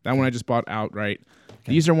it. That one I just bought outright.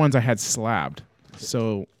 Okay. These are ones I had slabbed,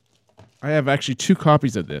 so I have actually 2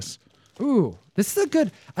 copies of this. Ooh,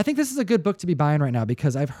 I think this is a good book to be buying right now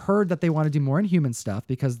because I've heard that they want to do more Inhuman stuff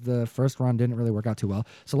because the first run didn't really work out too well.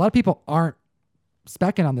 So a lot of people aren't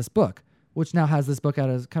speccing on this book, which now has this book at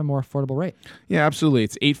a kind of more affordable rate. Yeah, absolutely.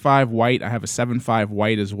 It's 8.5 white. I have a 7.5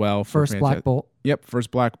 white as well. First Black Bolt. Yep,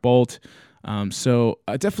 first Black Bolt. So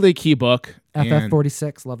definitely a key book.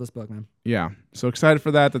 FF46, love this book, man. Yeah, so excited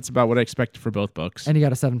for that. That's about what I expected for both books. And you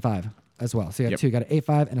got a 7.5 as well. So you got 2. You got an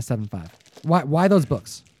 8.5 and a 7.5. Why those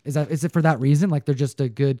books? Is it for that reason? Like they're just a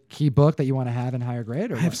good key book that you want to have in higher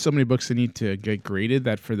grade? Or I have so many books that need to get graded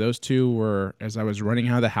that for those 2 were as I was running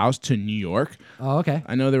out of the house to New York. Oh, okay.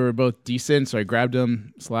 I know they were both decent, so I grabbed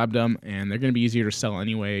them, slabbed them, and they're going to be easier to sell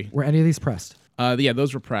anyway. Were any of these pressed? Yeah,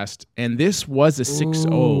 those were pressed. And this was a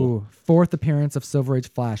 6.0. Ooh, fourth appearance of Silver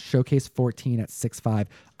Age Flash, Showcase 14 at 6.5.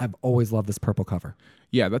 I've always loved this purple cover.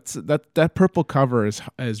 Yeah, that purple cover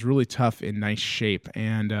is really tough in nice shape.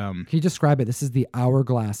 And Can you describe it? This is the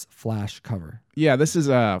Hourglass Flash cover. yeah, this is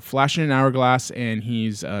Flash in an hourglass, and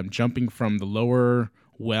he's jumping from the lower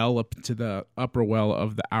well up to the upper well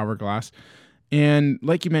of the hourglass. And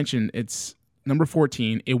like you mentioned, it's number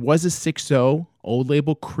 14. It was a 6.0 old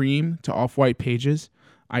label cream to off-white pages.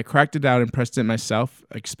 I cracked it out and pressed it myself,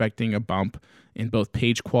 expecting a bump in both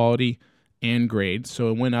page quality and grade. So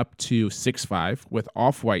it went up to 6.5 with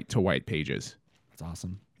off-white to white pages. That's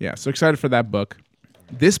awesome. Yeah, so excited for that book.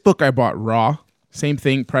 This book I bought raw. Same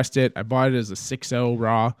thing, pressed it. I bought it as a 6.0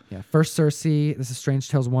 raw. Yeah, first Circe. This is Strange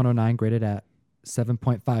Tales 109, graded at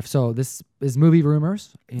 7.5. So this is movie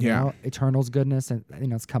rumors. You know, Eternal's goodness, and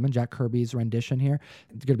it's coming. Jack Kirby's rendition here.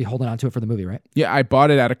 You're gonna be holding on to it for the movie, right? Yeah, I bought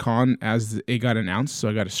it at a con as it got announced, so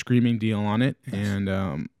I got a screaming deal on it. And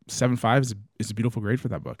 7.5 is a beautiful grade for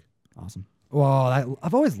that book. Awesome. Well,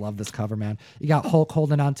 I've always loved this cover, man. You got Hulk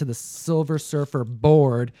holding on to the Silver Surfer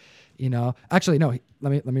board. Actually, no.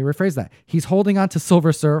 Let me rephrase that. He's holding on to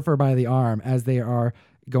Silver Surfer by the arm as they are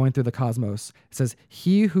going through the cosmos. It says,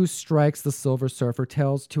 "He who strikes the Silver Surfer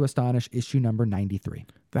tells to astonish," issue number 93.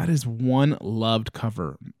 That is one loved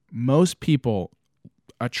cover. Most people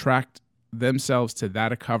attract themselves to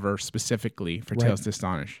that cover specifically for Tales to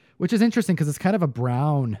Astonish. Which is interesting because it's kind of a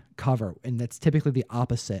brown cover, and that's typically the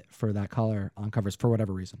opposite for that color on covers for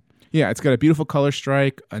whatever reason. Yeah, it's got a beautiful color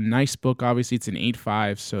strike, a nice book. Obviously, it's an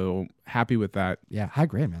 8.5, so happy with that. Yeah, high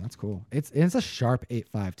grade, man. That's cool. It's a sharp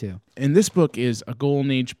 8.5 too. And this book is a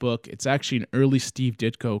Golden Age book. It's actually an early Steve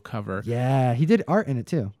Ditko cover. Yeah, he did art in it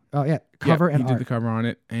too. Oh yeah, cover and he art. He did the cover on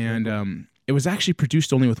it, and it was actually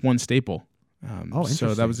produced only with one staple.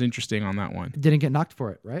 So that was interesting on that one. Didn't get knocked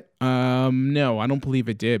for it, right? No, I don't believe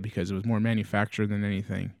it did because it was more manufactured than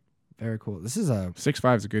anything. Very cool. This is a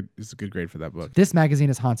 6.5 is a good grade for that book. This magazine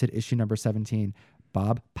is Haunted, issue number 17.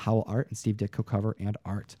 Bob Powell art and Steve Ditko cover and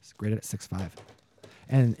art. It's graded at 6.5.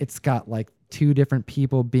 And it's got like two different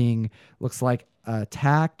people being, looks like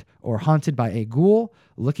attacked or haunted by a ghoul,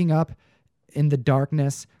 looking up in the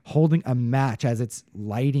darkness, holding a match as it's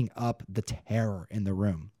lighting up the terror in the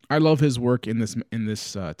room. I love his work in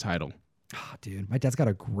this title. Oh, dude, my dad's got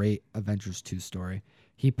a great Avengers 2 story.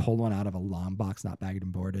 He pulled one out of a long box, not bagged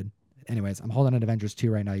and boarded. Anyways, I'm holding an Avengers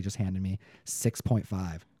 2 right now. You just handed me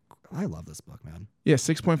 6.5. I love this book, man. Yeah,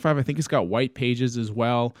 6.5. I think it's got white pages as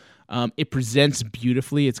well. It presents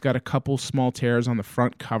beautifully. It's got a couple small tears on the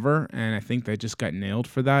front cover, and I think they just got nailed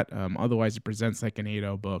for that. Otherwise, it presents like an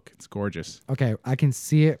 8.0 book. It's gorgeous. Okay, I can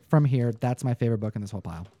see it from here. That's my favorite book in this whole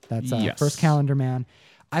pile. That's Yes. First Calendar Man.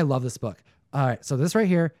 I love this book. All right, so this right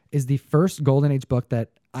here is the first Golden Age book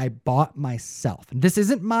that I bought myself. This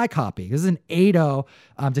isn't my copy. This is an 8.0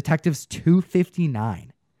 Detectives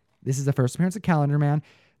 259. This is the first appearance of Calendar Man.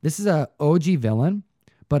 This is a OG villain,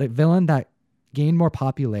 but a villain that gained more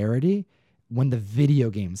popularity when the video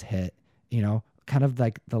games hit, kind of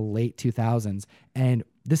like the late 2000s. And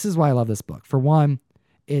this is why I love this book. For one,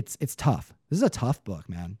 it's tough. This is a tough book,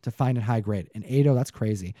 man, to find in high grade. An 8.0, that's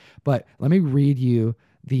crazy. But let me read you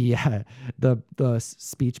the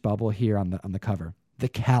speech bubble here on the cover. The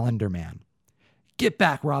Calendar Man. "Get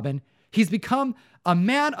back, Robin. He's become a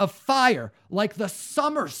man of fire, like the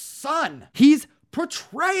summer sun. He's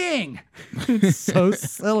portraying." It's so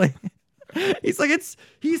silly.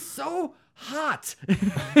 He's so hot.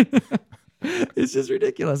 It's just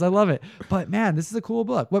ridiculous. I love it. But man, this is a cool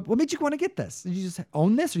book. What made you want to get this? Did you just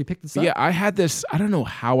own this or you picked this up? Yeah, I had this. I don't know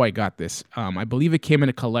how I got this. I believe it came in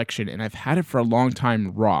a collection, and I've had it for a long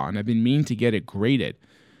time raw, and I've been meaning to get it graded.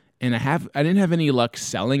 And I didn't have any luck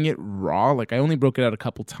selling it raw. Like I only broke it out a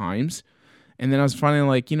couple times. And then I was finally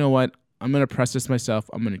like, you know what? I'm going to press this myself.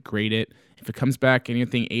 I'm going to grade it. If it comes back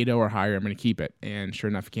anything 8.0 or higher, I'm going to keep it. And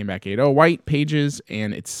sure enough, it came back 8.0 white pages.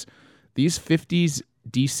 And it's these 50s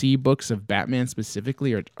DC books of Batman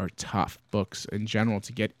specifically are tough books in general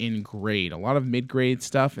to get in grade. A lot of mid-grade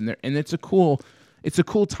stuff. And it's a cool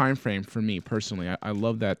time frame for me personally. I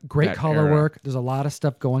love that. Great color work. There's a lot of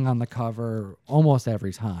stuff going on the cover almost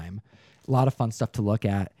every time. A lot of fun stuff to look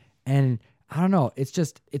at. And I don't know,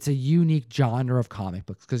 it's a unique genre of comic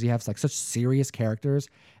books because you have like such serious characters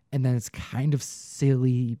and then it's kind of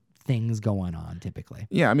silly things going on typically.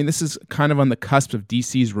 Yeah, I mean, this is kind of on the cusp of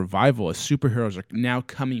DC's revival as superheroes are now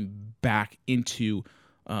coming back into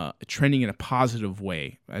trending in a positive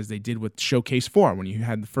way, as they did with Showcase 4 when you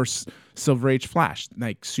had the first Silver Age Flash.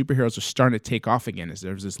 Like, superheroes are starting to take off again as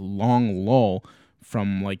there's this long lull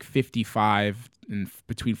from like 55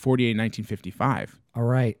 between 48 and 1955. All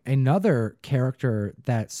right. Another character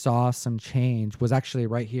that saw some change was actually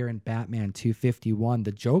right here in Batman 251.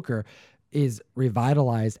 The Joker is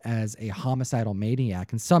revitalized as a homicidal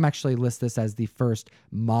maniac. And some actually list this as the first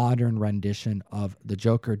modern rendition of the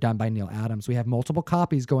Joker done by Neil Adams. We have multiple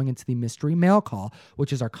copies going into the Mystery Mail Call,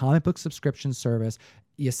 which is our comic book subscription service.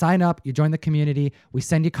 You sign up, you join the community, we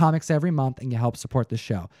send you comics every month, and you help support the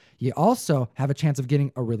show. You also have a chance of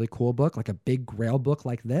getting a really cool book, like a big Grail book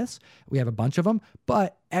like this. We have a bunch of them,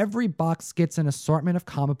 but every box gets an assortment of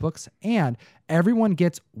comic books, and everyone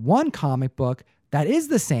gets one comic book that is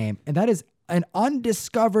the same, and that is an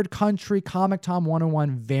Undiscovered Country Comic Tom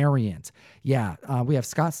 101 variant. Yeah, we have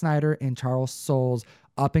Scott Snyder and Charles Soule's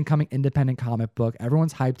up-and-coming independent comic book.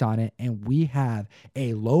 Everyone's hyped on it, and we have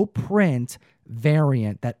a low-print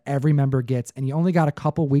variant that every member gets, and you only got a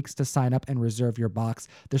couple weeks to sign up and reserve your box.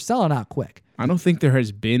 They're selling out quick. I don't think there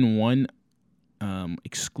has been one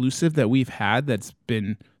exclusive that we've had that's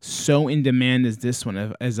been so in demand as this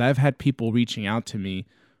one, as I've had people reaching out to me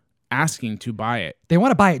asking to buy it. They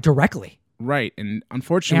want to buy it directly. Right, and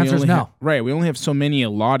unfortunately, Answer's no. We only have so many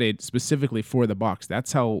allotted specifically for the box.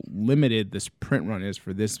 That's how limited this print run is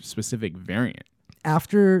for this specific variant.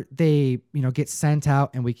 After they, get sent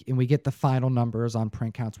out and we get the final numbers on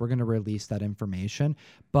print counts, we're going to release that information.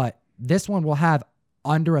 But this one will have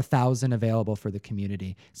under 1,000 available for the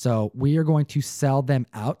community. So we are going to sell them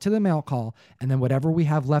out to the mail call, and then whatever we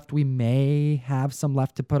have left, we may have some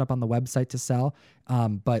left to put up on the website to sell.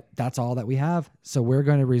 But that's all that we have. So we're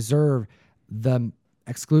going to reserve the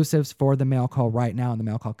exclusives for the mail call right now in the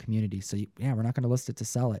mail call community. So we're not going to list it to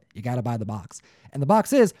sell it. You got to buy the box, and the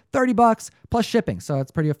box is $30 plus shipping. So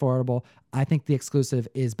it's pretty affordable. I think the exclusive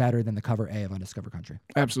is better than the cover A of Undiscovered Country.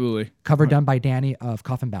 Absolutely. Cover done by Danny of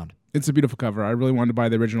Coffin Bound. It's a beautiful cover. I really wanted to buy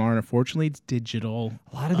the original art. Unfortunately, it's digital.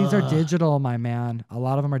 A lot of these are digital, my man. A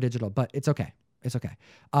lot of them are digital, but it's okay. It's okay.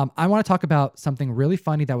 I want to talk about something really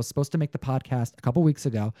funny that was supposed to make the podcast a couple weeks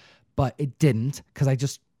ago, but it didn't because I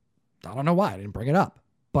don't know why I didn't bring it up.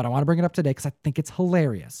 But I want to bring it up today because I think it's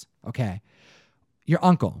hilarious. Okay. Your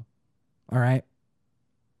uncle, all right?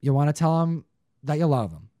 You want to tell him that you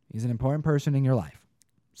love him. He's an important person in your life.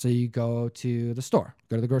 So you go to the store,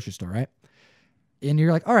 go to the grocery store, right? And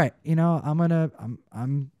you're like, all right,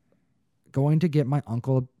 I'm going to get my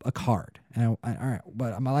uncle a card. And all right,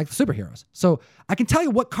 but I'm like superheroes. So I can tell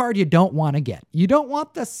you what card you don't want to get. You don't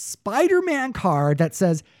want the Spider-Man card that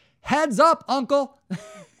says, "Heads up, uncle."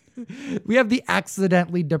 We have the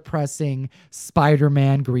accidentally depressing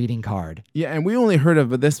Spider-Man greeting card. Yeah, and we only heard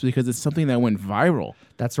of this because it's something that went viral.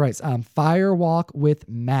 That's right. Firewalk with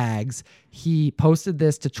Mags. He posted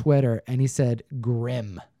this to Twitter and he said,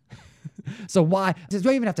 "Grim." So why? Do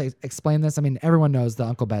I even have to explain this? I mean, everyone knows the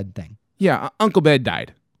Uncle Ben thing. Yeah, Uncle Ben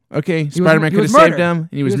died. Okay, Spider-Man could have saved him, and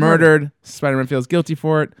he was murdered. Spider-Man feels guilty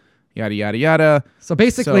for it. Yada, yada, yada. So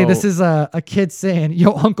basically, this is a kid saying,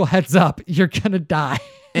 "Yo, uncle, heads up, you're going to die."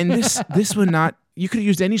 And this would not, you could have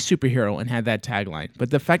used any superhero and had that tagline.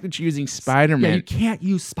 But the fact that you're using Spider-Man. Yeah, you can't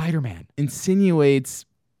use Spider-Man. Insinuates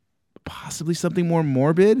possibly something more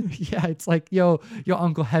morbid. Yeah, it's like, yo,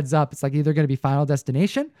 uncle, heads up. It's like either going to be Final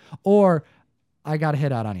Destination or I got a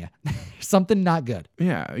hit out on you. Something not good.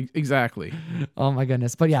 Yeah, exactly. Oh my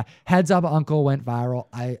goodness. But yeah, Heads Up Uncle went viral.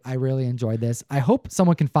 I really enjoyed this. I hope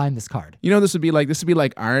someone can find this card. This would be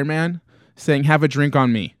like Iron Man saying, "Have a drink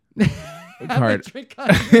on me." Card.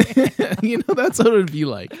 That's what it would be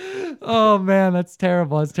like. Oh man, that's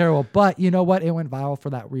terrible. It's terrible. But you know what? It went viral for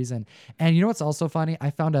that reason. And you know what's also funny? I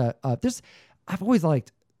found I've always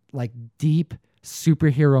liked like deep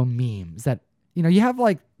superhero memes that, you have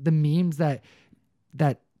like the memes that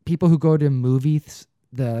people who go to movies,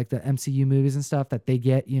 the MCU movies and stuff that they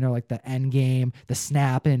get, like the Endgame, the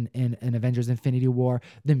Snap in Avengers Infinity War,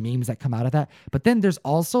 the memes that come out of that. But then there's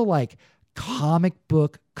also like comic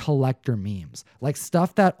book collector memes, like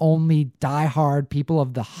stuff that only diehard people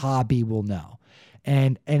of the hobby will know.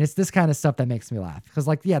 And it's this kind of stuff that makes me laugh because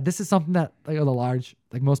this is something that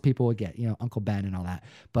most people would get, Uncle Ben and all that.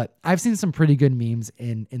 But I've seen some pretty good memes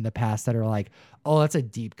in the past that are like, oh, that's a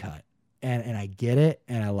deep cut. And I get it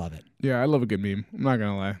and I love it. Yeah, I love a good meme. I'm not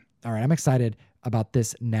going to lie. All right, I'm excited about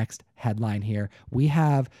this next headline here. We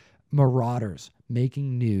have Marauders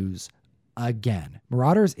making news again.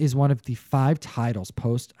 Marauders is one of the 5 titles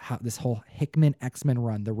post this whole Hickman X-Men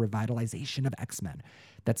run, the revitalization of X-Men,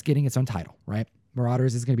 that's getting its own title, right?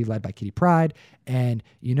 Marauders is going to be led by Kitty Pryde. And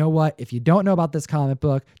you know what? If you don't know about this comic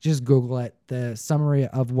book, just Google it. The summary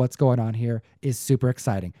of what's going on here is super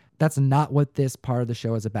exciting. That's not what this part of the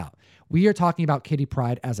show is about. We are talking about Kitty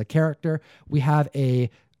Pryde as a character. We have a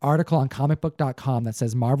article on comicbook.com that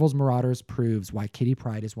says Marvel's Marauders proves why Kitty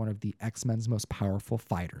Pryde is one of the X-Men's most powerful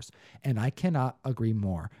fighters. And I cannot agree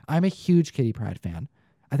more. I'm a huge Kitty Pryde fan.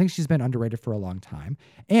 I think she's been underrated for a long time.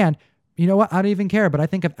 And you know what? I don't even care, but I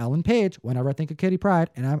think of Ellen Page whenever I think of Kitty Pryde,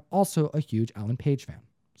 and I'm also a huge Ellen Page fan.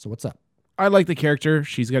 So what's up? I like the character.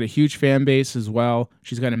 She's got a huge fan base as well.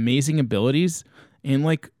 She's got amazing abilities. And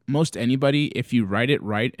like most anybody, if you write it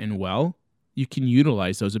right and well, you can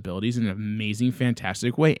utilize those abilities in an amazing,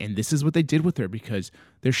 fantastic way. And this is what they did with her, because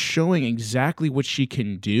they're showing exactly what she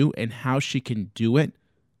can do and how she can do it.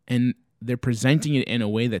 And they're presenting it in a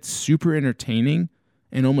way that's super entertaining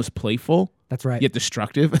and almost playful. That's right. Yet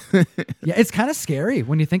destructive. Yeah, it's kind of scary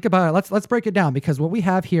when you think about it. Let's break it down, because what we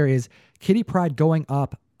have here is Kitty Pryde going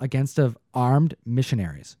up against armed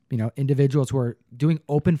missionaries, individuals who are doing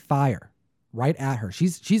open fire right at her.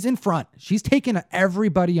 She's in front. She's taking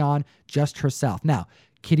everybody on just herself. Now,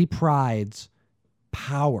 Kitty Pryde's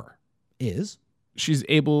power is she's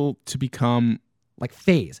able to become like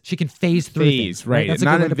phase. She can phase through things. Right. That's It's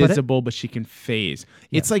not invisible, but she can phase.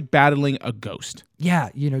 Yeah. It's like battling a ghost. Yeah,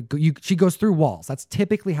 she goes through walls. That's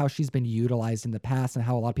typically how she's been utilized in the past, and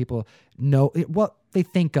how a lot of people know what they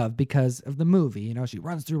think of because of the movie. She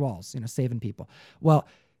runs through walls, saving people. Well,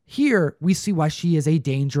 here we see why she is a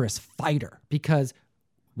dangerous fighter, because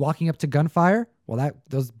walking up to gunfire,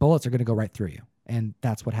 those bullets are going to go right through you. And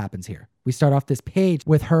that's what happens here. We start off this page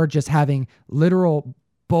with her just having literal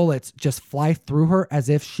bullets just fly through her as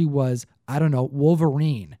if she was,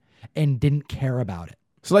 Wolverine, and didn't care about it.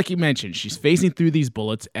 So like you mentioned, she's phasing through these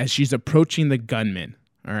bullets as she's approaching the gunman,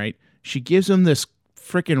 all right? She gives him this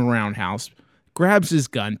freaking roundhouse, grabs his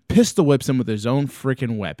gun, pistol whips him with his own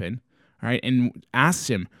freaking weapon, all right, and asks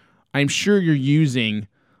him, I'm sure you're using,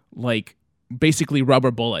 like, basically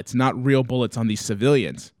rubber bullets, not real bullets on these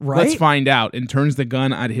civilians. Right? Let's find out, and turns the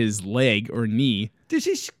gun at his leg or knee. Dude,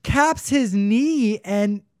 she caps his knee,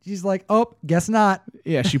 and she's like, oh, guess not.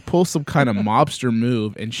 Yeah, she pulls some kind of mobster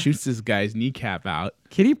move and shoots this guy's kneecap out.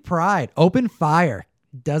 Kitty Pryde, open fire.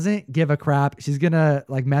 Doesn't give a crap. She's going to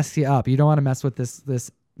mess you up. You don't want to mess with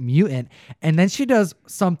this mutant. And then she does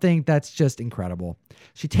something that's just incredible.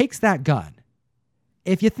 She takes that gun.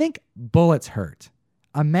 If you think bullets hurt,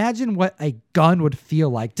 imagine what a gun would feel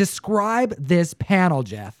like. Describe this panel,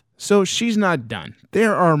 Jeff. So she's not done.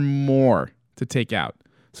 There are more to take out.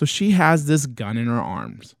 So she has this gun in her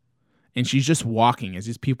arms, and she's just walking as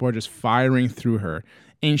these people are just firing through her.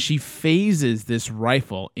 And she phases this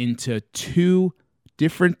rifle into two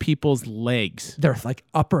different people's legs. Their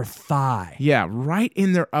upper thigh. Yeah, right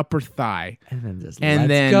in their upper thigh. And then just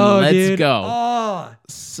let's go. Oh.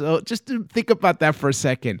 So just to think about that for a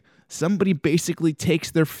second. Somebody basically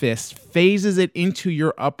takes their fist, phases it into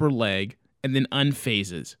your upper leg, and then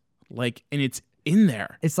unphases. And it's in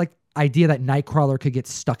there. It's like idea that Nightcrawler could get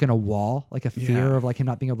stuck in a wall, like a fear of him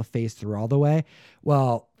not being able to phase through all the way.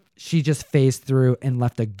 Well, she just phased through and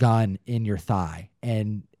left a gun in your thigh,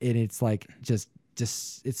 and it's just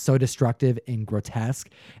it's so destructive and grotesque.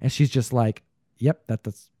 And she's just like, "Yep,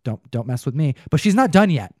 that's don't mess with me." But she's not done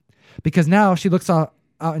yet, because now she looks out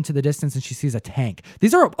into the distance and she sees a tank.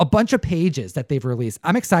 These are a bunch of pages that they've released.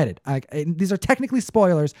 I'm excited. These are technically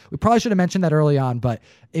spoilers. We probably should have mentioned that early on, but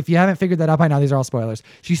if you haven't figured that out by now, these are all spoilers.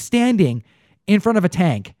 She's standing in front of a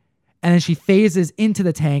tank, and then she phases into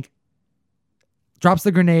the tank, drops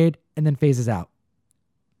the grenade, and then phases out.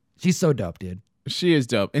 She's so dope, dude. She is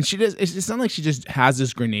dope. And it's not like she just has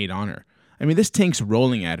this grenade on her. I mean, this tank's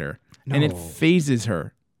rolling at her, and it phases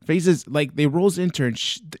her. They rolls into her, and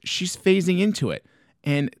she's phasing into it.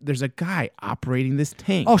 And there's a guy operating this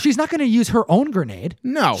tank. Oh, she's not going to use her own grenade.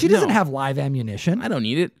 No. She doesn't have live ammunition. I don't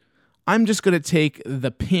need it. I'm just going to take the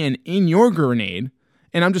pin in your grenade,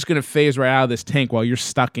 and I'm just going to phase right out of this tank while you're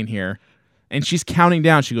stuck in here. And she's counting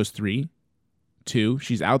down. She goes 3, 2.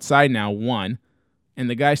 She's outside now, 1. And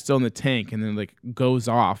the guy's still in the tank, and then goes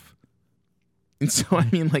off. And so, I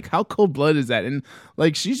mean, how cold-blooded is that? And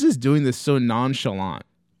she's just doing this so nonchalant.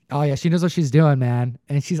 Oh, yeah, she knows what she's doing, man.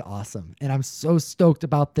 And she's awesome. And I'm so stoked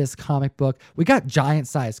about this comic book. We got Giant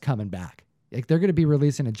Size coming back. They're going to be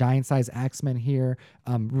releasing a Giant Size X-Men here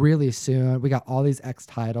really soon. We got all these X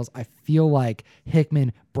titles. I feel like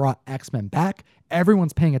Hickman brought X-Men back.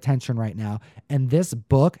 Everyone's paying attention right now. And this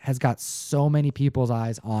book has got so many people's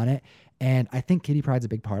eyes on it. And I think Kitty Pryde's a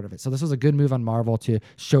big part of it. So this was a good move on Marvel to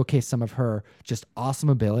showcase some of her just awesome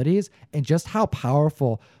abilities and just how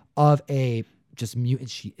powerful of a just mutant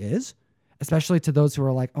she is, especially to those who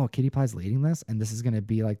are like, oh, Kitty Pryde's leading this, and this is going to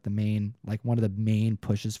be the main, one of the main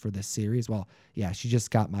pushes for this series. Well, yeah, she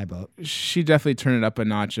just got my vote. She definitely turned it up a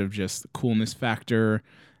notch of just coolness factor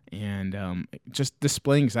and just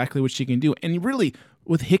displaying exactly what she can do. And really,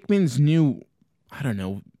 with Hickman's new, I don't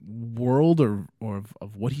know, world or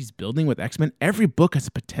of what he's building with X-Men, every book has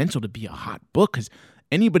the potential to be a hot book because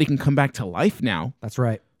anybody can come back to life now. That's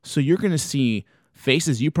right. So you're going to see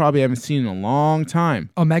faces you probably haven't seen in a long time.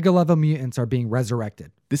 Omega level mutants are being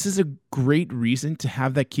resurrected. This is a great reason to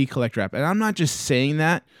have that key collector app. And I'm not just saying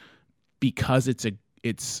that because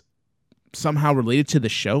it's somehow related to the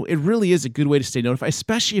show. It really is a good way to stay notified,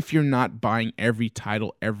 especially if you're not buying every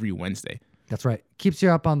title every Wednesday. That's right. Keeps you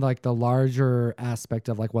up on like the larger aspect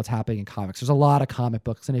of like what's happening in comics. There's a lot of comic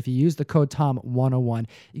books. And if you use the code TOM101,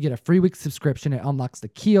 you get a free week subscription. It unlocks the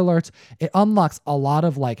key alerts. It unlocks a lot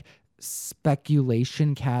of like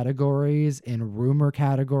speculation categories and rumor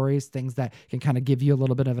categories, things that can kind of give you a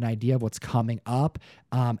little bit of an idea of what's coming up.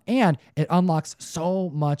 And it unlocks so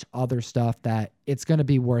much other stuff that it's going to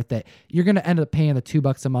be worth it. You're going to end up paying the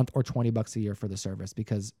 $2 a month or $20 a year for the service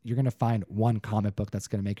because you're going to find one comic book that's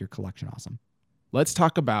going to make your collection awesome. Let's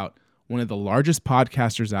talk about one of the largest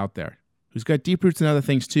podcasters out there who's got deep roots in other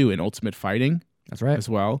things too, in Ultimate Fighting. That's right. As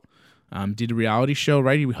well. Did a reality show,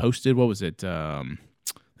 right? He hosted, what was it?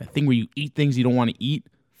 That thing where you eat things you don't want to eat.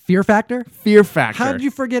 Fear Factor? Fear Factor. How did you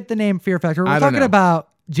forget the name Fear Factor? We're I don't talking know. about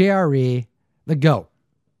JRE, the GOAT.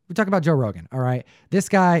 We're talking about Joe Rogan, all right? This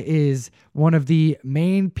guy is one of the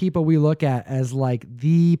main people we look at as like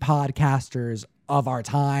the podcasters of our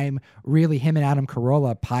time. Really, him and Adam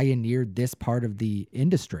Carolla pioneered this part of the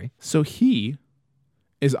industry. So he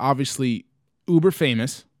is obviously uber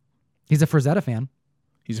famous. He's a Frazetta fan.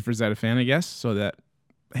 He's a Frazetta fan, I guess. So that,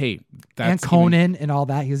 hey, that's and Conan and all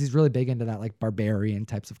that. He's really big into that like barbarian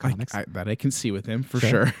types of comics. That I can see with him for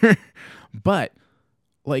sure. But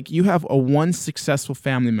like you have a one successful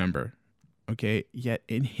family member, okay? Yet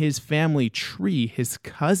in his family tree, his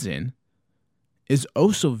cousin is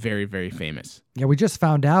also very, very famous. Yeah, we just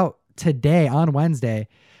found out today on Wednesday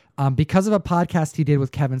because of a podcast he did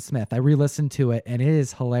with Kevin Smith. I re-listened to it and it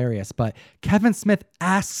is hilarious. But Kevin Smith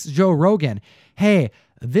asks Joe Rogan, hey,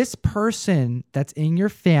 this person that's in your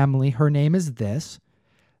family, her name is this.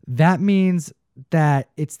 That means that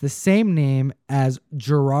it's the same name as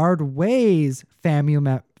Gerard Way's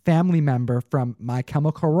family member from My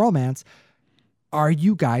Chemical Romance. Are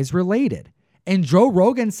you guys related? And Joe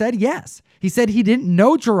Rogan said yes. He said he didn't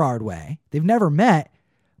know Gerard Way. They've never met,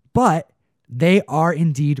 but they are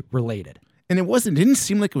indeed related. And it didn't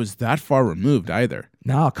seem like it was that far removed either.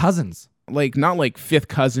 No, cousins. Like not like fifth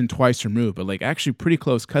cousin twice removed, but like actually pretty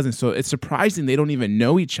close cousins. So it's surprising they don't even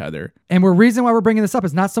know each other. And the reason why we're bringing this up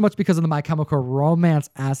is not so much because of the My Chemical Romance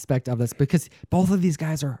aspect of this, because both of these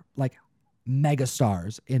guys are like mega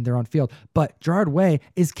stars in their own field. But Gerard Way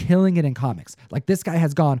is killing it in comics. Like this guy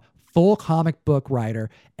has gone full comic book writer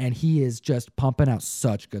and he is just pumping out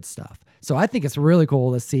such good stuff. So I think it's really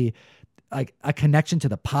cool to see like a connection to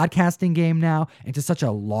the podcasting game now and to such a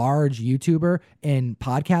large YouTuber and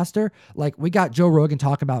podcaster. Like we got Joe Rogan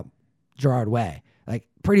talking about Gerard Way. Like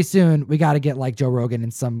pretty soon we got to get like Joe Rogan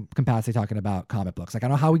in some capacity talking about comic books. Like I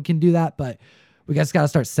don't know how we can do that, but we just got to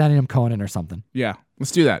start sending him Conan or something. Yeah,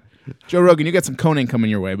 let's do that. Joe Rogan, you got some Conan coming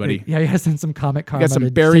your way, buddy. Yeah, you got to send some comic karma. You got some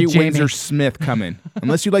to Barry Jamie. Windsor Smith coming.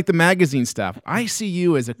 Unless you like the magazine stuff. I see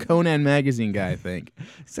you as a Conan magazine guy, I think.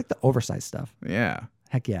 It's like the oversized stuff. Yeah.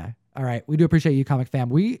 Heck yeah. All right. We do appreciate you, comic fam.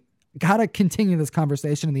 We got to continue this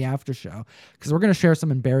conversation in the after show because we're going to share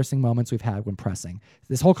some embarrassing moments we've had when pressing.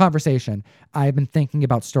 This whole conversation, I've been thinking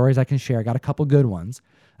about stories I can share. I got a couple good ones.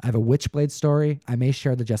 I have a Witchblade story. I may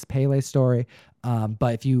share the Jess Pele story.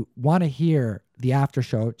 But if you want to hear the after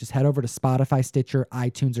show, just head over to Spotify, Stitcher,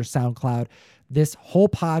 iTunes, or SoundCloud. This whole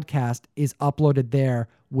podcast is uploaded there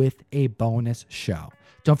with a bonus show.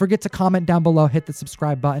 Don't forget to comment down below, hit the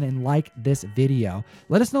subscribe button, and like this video.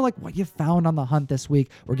 Let us know like what you found on the hunt this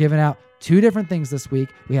week. We're giving out 2 different things this week.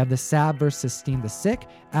 We have the Sab vs. Sistine the Sick,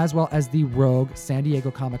 as well as the Rogue San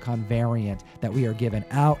Diego Comic-Con variant that we are giving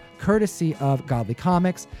out, courtesy of Godly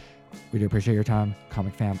Comics. We do appreciate your time,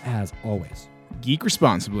 comic fam, as always. Geek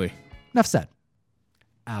responsibly. Enough said.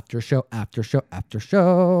 After show, after show, after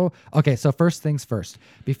show. Okay, so first things first.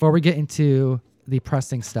 Before we get into the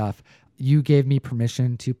pressing stuff, you gave me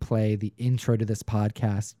permission to play the intro to this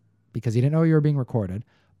podcast because you didn't know you were being recorded,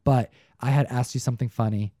 but I had asked you something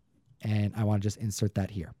funny and I want to just insert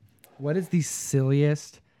that here. What is the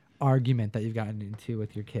silliest argument that you've gotten into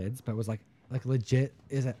with your kids, but was like legit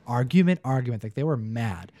is an argument, like they were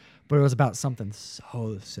mad, but it was about something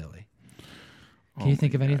so silly. Can you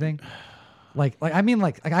think of anything? Like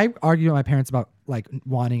I argue with my parents about like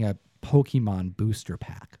wanting a Pokemon booster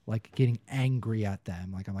pack, like getting angry at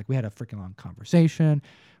them. Like I'm like, we had a freaking long conversation.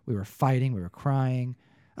 We were fighting. We were crying.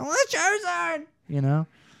 I want Charizard, you know?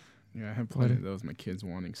 Yeah, I have plenty of those. My kids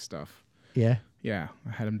wanting stuff. Yeah. Yeah,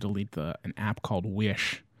 I had them delete an app called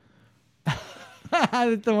Wish.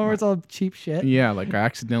 The one where it's all cheap shit. Yeah, like I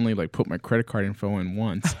accidentally like put my credit card info in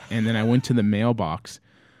once, and then I went to the mailbox,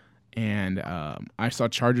 and I saw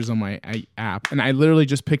charges on my app, and I literally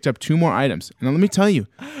just picked up 2 more items. And let me tell you,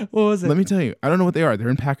 What was it? Let me tell you, I don't know what they are. They're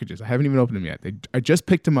in packages. I haven't even opened them yet. I just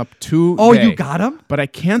picked them up today. Oh, you got them? But I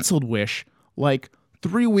canceled Wish like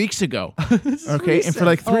 3 weeks ago. Okay, and for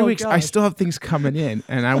like 3 weeks, I gosh. still have things coming in.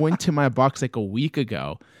 And I went to my box like a week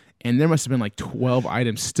ago, and there must have been like 12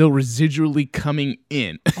 items still residually coming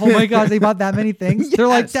in. Oh my God, they bought that many things? They're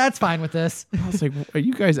like, Yes. that's fine with this. I was like, are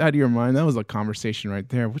you guys out of your mind? That was a conversation right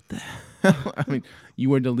there. What the hell? I mean,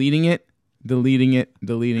 you were deleting it.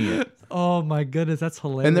 Oh my goodness, that's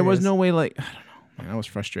hilarious. And there was no way, like, I don't know. Man, I was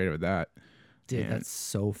frustrated with that. Dude, Yeah. that's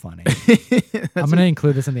so funny. I'm going to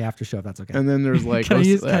include this in the after show if that's okay. And then there's like, Can I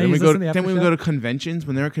use this in the then after we show? go to conventions.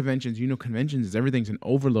 When there are conventions, conventions is everything's an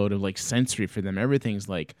overload of like sensory for them. Everything's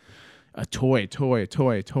like a toy,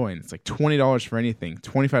 and it's like $20 for anything,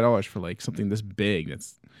 $25 for like something this big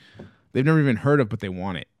that's they've never even heard of, but they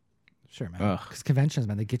want it. Sure, man. Ugh. Because conventions,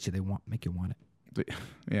 man, they get you. They make you want it.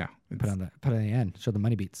 Yeah, Put it on the end. Show the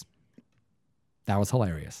money beats. That was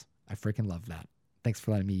hilarious. I freaking love that. Thanks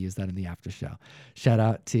for letting me use that in the after show. Shout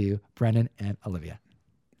out to Brennan and Olivia.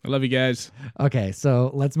 I love you guys. Okay,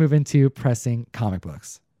 so let's move into pressing comic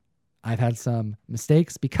books. I've had some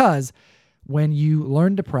mistakes because when you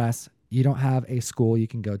learn to press, you don't have a school you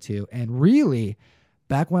can go to. And really,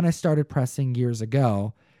 back when I started pressing years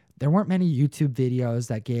ago, there weren't many YouTube videos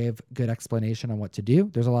that gave good explanation on what to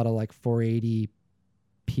do. There's a lot of like 480p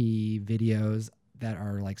videos that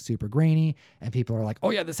are like super grainy, and people are like,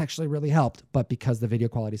 oh yeah, this actually really helped. But because the video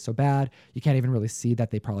quality is so bad, you can't even really see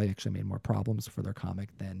that they probably actually made more problems for their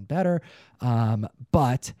comic than better.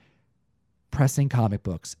 But pressing comic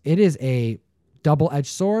books, it is a double-edged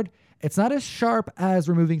sword. It's not as sharp as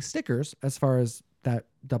removing stickers as far as that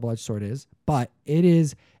double-edged sword is, but it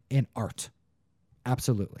is an art.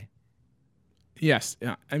 Absolutely. Yes,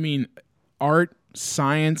 I mean, art,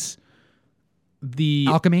 science, the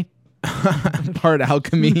Alchemy. part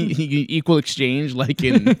alchemy, equal exchange, like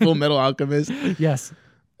in Full Metal Alchemist. Yes.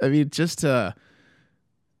 I mean, just to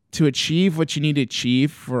achieve what you need to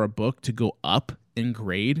achieve for a book to go up in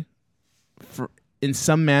grade, in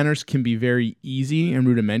some manners can be very easy and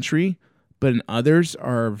rudimentary, but in others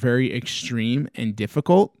are very extreme and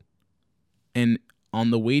difficult. And on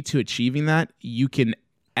the way to achieving that, you can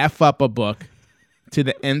F up a book to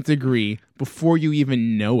the nth degree before you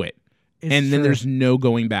even know it. It's and then true. there's no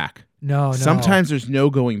going back. No. Sometimes there's no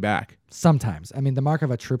going back. Sometimes. I mean, the mark of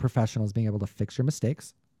a true professional is being able to fix your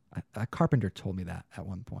mistakes. A carpenter told me that at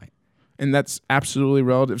one point. And that's absolutely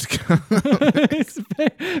relative.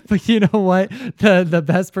 But you know what? The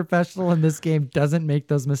best professional in this game doesn't make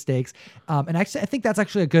those mistakes. And actually, I think that's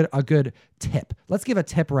actually a good tip. Let's give a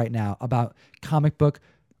tip right now about comic book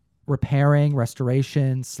repairing,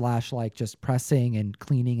 restoration, / like just pressing and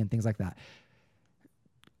cleaning and things like that.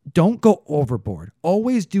 Don't go overboard.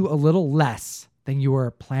 Always do a little less than you were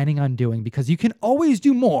planning on doing, because you can always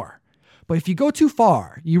do more. But if you go too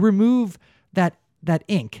far, you remove that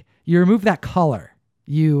ink, you remove that color,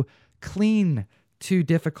 you clean too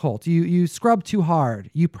difficult, you scrub too hard,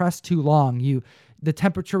 you press too long, the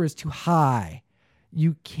temperature is too high.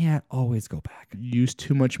 You can't always go back. Use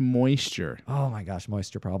too much moisture. Oh my gosh,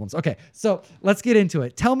 moisture problems. Okay, so let's get into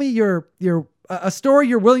it. Tell me a story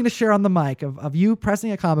you're willing to share on the mic of you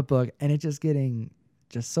pressing a comic book and it just getting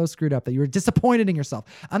just so screwed up that you were disappointed in yourself.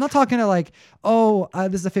 I'm not talking to like,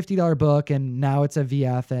 this is a $50 book and now it's a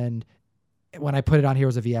VF, and when I put it on here it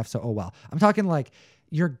was a VF, so oh well. I'm talking like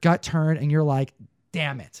your gut turn and you're like,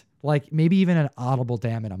 damn it. Like maybe even an audible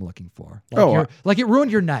damn it I'm looking for. Like it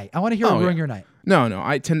ruined your night. I want to hear it ruin your night. No.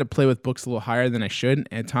 I tend to play with books a little higher than I should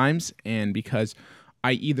at times, and because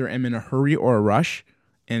I either am in a hurry or a rush,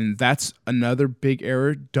 and that's another big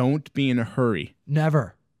error. Don't be in a hurry.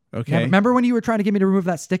 Never. Okay. Never. Remember when you were trying to get me to remove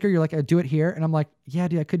that sticker? You're like, do it here. And I'm like, yeah,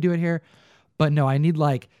 dude, I could do it here. But no, I need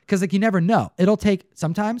because you never know. It'll take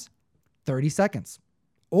sometimes 30 seconds.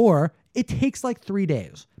 Or it takes like 3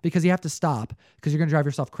 days because you have to stop because you're going to drive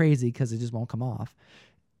yourself crazy because it just won't come off.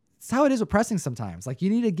 It's how it is with pressing sometimes. Like you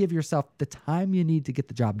need to give yourself the time you need to get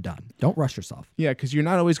the job done. Don't rush yourself. Yeah, because you're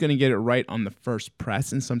not always going to get it right on the first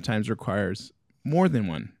press, and sometimes requires more than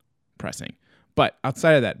one pressing. But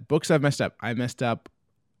outside of that, books I've messed up. I messed up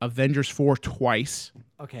Avengers 4 twice.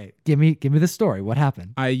 Okay, give me the story. What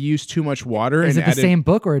happened? I used too much water. Is it the same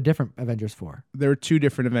book or a different Avengers 4? There are 2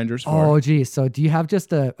 different Avengers 4. Oh, geez. So do you have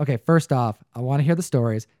just okay, first off, I want to hear the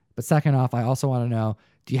stories. But second off, I also want to know,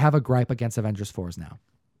 do you have a gripe against Avengers 4s now?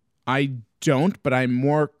 I don't, but I'm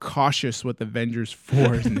more cautious with Avengers 4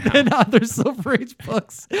 now. And other Silver Age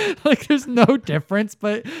books. Like there's no difference,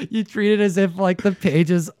 but you treat it as if like the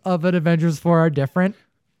pages of an Avengers 4 are different.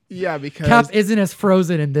 Yeah, because Cap isn't as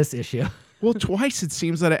frozen in this issue. well, twice it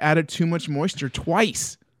seems that I added too much moisture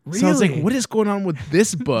twice. So I was like, Really? what is going on with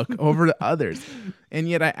this book over the others? And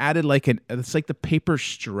yet I added like it's like the paper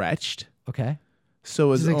stretched. Okay.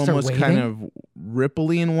 So it's Does it start almost kind waving? of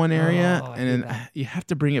ripply in one area. Oh, I and hate then that. you have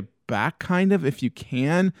to bring it back kind of if you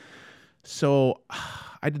can. So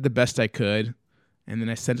I did the best I could. And then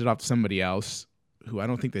I sent it off to somebody else who I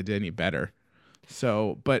don't think they did any better.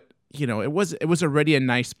 So, but you know, it was already a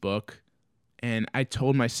nice book. And I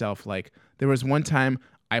told myself, like, there was one time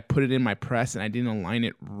I put it in my press and I didn't align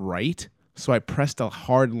it right. So I pressed a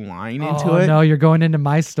hard line into it. No, you're going into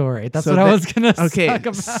my story. That's So what I then- was going to Okay, talk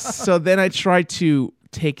about. so then I tried to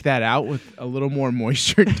take that out with a little more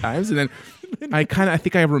moisture at times. And then I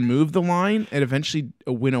think I removed the line. It eventually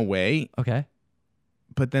went away. Okay.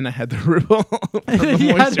 But then I had the ripple from the You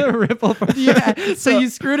had moisture. the ripple from so you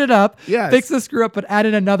screwed it up, Yes. fixed the screw up, but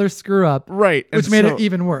added another screw up, Right. which And made so- it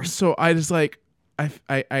even worse. So I just like,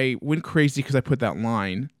 I went crazy because I put that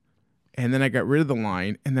line, and then I got rid of the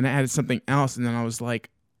line, and then I added something else, and then I was like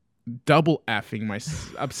double effing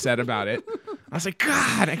upset about it. I was like,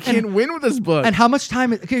 God, I can't win with this book. And how much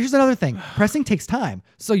time? Okay, here's another thing. Pressing takes time.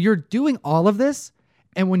 So you're doing all of this,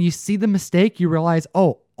 and when you see the mistake, you realize,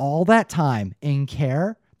 oh, all that time and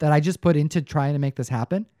care that I just put into trying to make this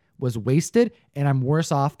happen was wasted, and I'm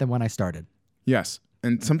worse off than when I started. Yes.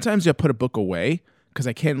 And sometimes I put a book away because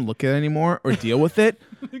I can't look at it anymore or deal with it.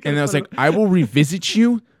 And I was like, I will revisit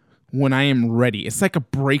you when I am ready. It's like a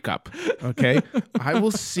breakup. Okay. I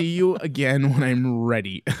will see you again when I'm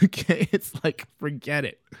ready. Okay. It's like, forget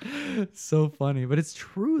it. So funny, but it's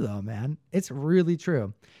true though, man. It's really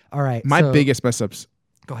true. All right. My so- biggest mess ups.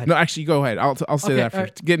 Go ahead. No, actually, go ahead. I'll say Okay, that all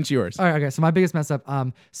first. Get into yours. All right, okay. So my biggest mess up.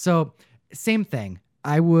 So same thing.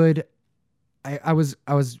 I was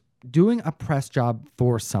doing a press job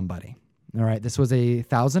for somebody. All right. This was a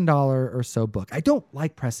 $1,000 or so book. I don't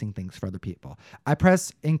like pressing things for other people. I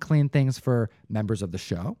press and clean things for members of the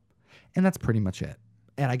show, and that's pretty much it.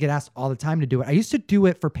 And I get asked all the time to do it. I used to do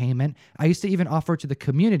it for payment. I used to even offer it to the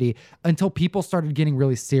community until people started getting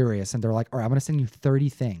really serious and they're like, all right, I'm going to send you 30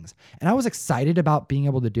 things. And I was excited about being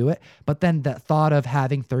able to do it. But then the thought of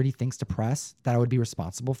having 30 things to press that I would be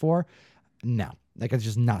responsible for, no, like it's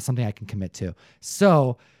just not something I can commit to.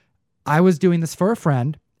 So I was doing this for a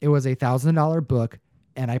friend. It was a $1,000 book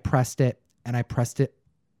and I pressed it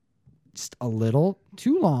just a little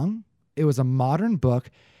too long. It was a modern book.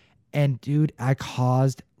 And dude, I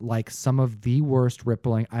caused like some of the worst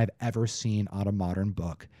rippling I've ever seen on a modern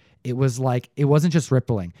book. It was like, it wasn't just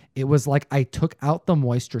rippling. It was like I took out the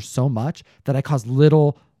moisture so much that I caused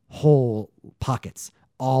little hole pockets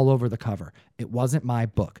all over the cover. It wasn't my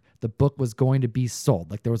book. The book was going to be sold.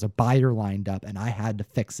 Like there was a buyer lined up and I had to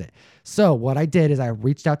fix it. So what I did is I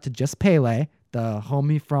reached out to Just Pele, the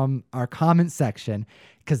homie from our comment section,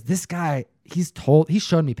 because this guy, he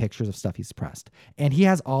showed me pictures of stuff he's pressed, and he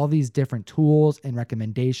has all these different tools and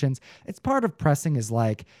recommendations. It's part of pressing is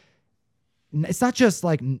like, it's not just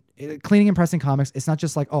like cleaning and pressing comics. It's not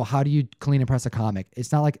just like, oh, how do you clean and press a comic?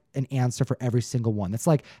 It's not like an answer for every single one. It's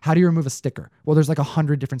like, how do you remove a sticker? Well, there's like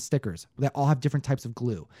 100 different stickers that all have different types of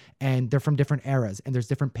glue and they're from different eras and there's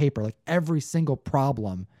different paper. Like every single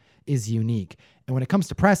problem is unique. And when it comes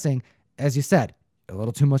to pressing, as you said, a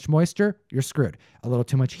little too much moisture, you're screwed. A little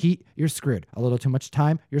too much heat, you're screwed. A little too much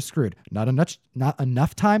time, you're screwed. Not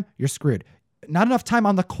enough time, you're screwed. Not enough time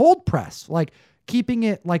on the cold press, like keeping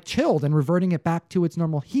it like chilled and reverting it back to its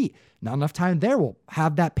normal heat. Not enough time there will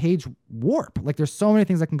have that page warp. Like there's so many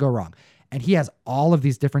things that can go wrong. And he has all of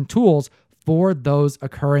these different tools for those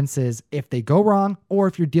occurrences if they go wrong or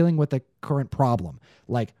if you're dealing with a current problem,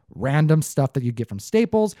 like random stuff that you get from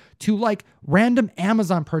Staples to like random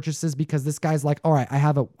Amazon purchases, because this guy's like, all right, I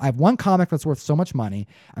have one comic that's worth so much money.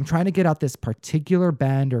 I'm trying to get out this particular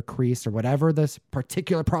bend or crease or whatever this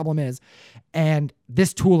particular problem is. And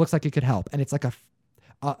this tool looks like it could help. And it's like a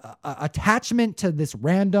attachment to this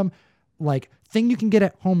random like thing you can get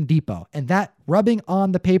at Home Depot. And that rubbing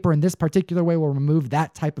on the paper in this particular way will remove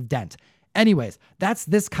that type of dent. Anyways, that's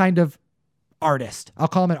this kind of artist. I'll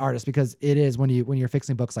call him an artist because it is when you're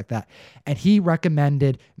fixing books like that. And he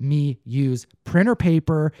recommended me use printer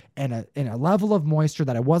paper and a level of moisture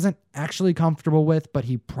that I wasn't actually comfortable with, but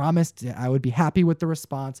he promised I would be happy with the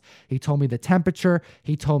response. He told me the temperature.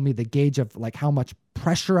 He told me the gauge of like how much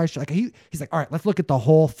pressure I should, like he's like, all right, let's look at the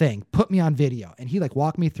whole thing. Put me on video. And he like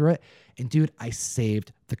walked me through it. And dude, I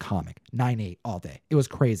saved the comic 9.8 all day. It was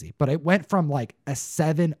crazy. But it went from like a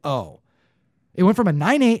 7.0. It went from a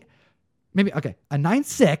 9.8, a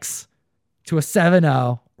 9.6 to a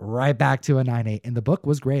 7.0, right back to a 9.8. And the book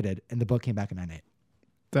was graded and the book came back a 9.8.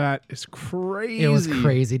 That is crazy. It was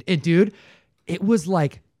crazy. And dude, it was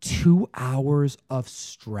like 2 hours of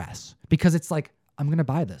stress because it's like, I'm going to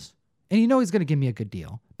buy this. And you know he's going to give me a good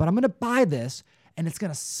deal, but I'm going to buy this and it's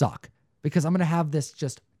going to suck because I'm going to have this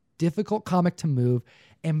just difficult comic to move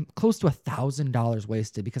and close to $1,000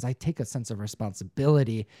 wasted because I take a sense of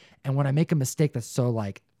responsibility. And when I make a mistake that's so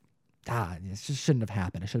like, it just shouldn't have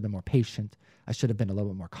happened. I should have been more patient. I should have been a little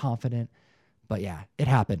bit more confident. But yeah, it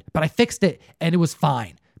happened. But I fixed it and it was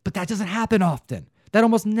fine. But that doesn't happen often. That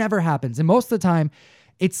almost never happens. And most of the time,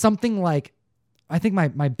 it's something like, I think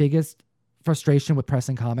my biggest frustration with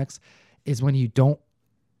pressing comics is when you don't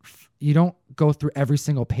go through every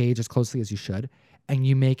single page as closely as you should, and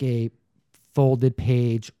you make a folded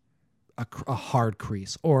page a hard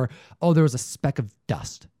crease, or there was a speck of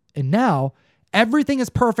dust, and now everything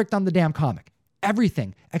is perfect on the damn comic,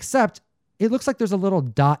 everything except it looks like there's a little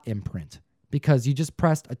dot imprint because you just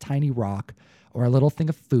pressed a tiny rock or a little thing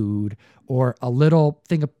of food or a little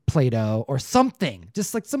thing of Play-Doh or something,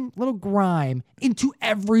 just like some little grime into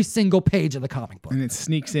every single page of the comic book. And it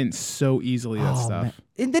sneaks in so easily, that stuff. Man.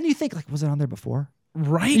 And then you think, like, was it on there before?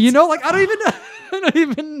 Right. You know, like, I don't even know. I don't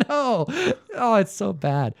even know. Oh, it's so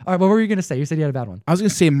bad. All right, what were you going to say? You said you had a bad one. I was going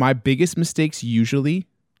to say my biggest mistakes usually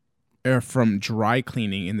are from dry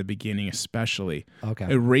cleaning in the beginning, especially. Okay.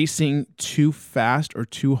 Erasing too fast or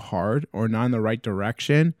too hard or not in the right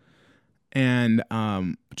direction. And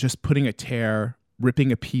just putting a tear,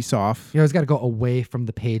 ripping a piece off. You always got to go away from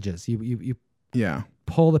the pages. You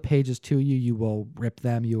pull the pages to you. You will rip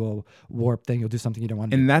them. You will warp them. You'll do something you don't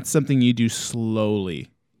want to do. And that's something you do slowly.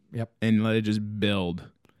 Yep. And let it just build.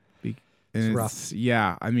 And it's rough.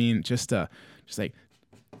 Yeah. I mean, just like,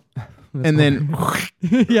 and then,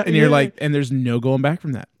 and you're like, and there's no going back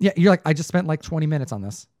from that. Yeah. You're like, I just spent like 20 minutes on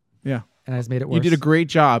this. Yeah. And I just made it worse. You did a great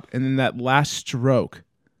job. And then that last stroke,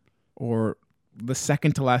 or the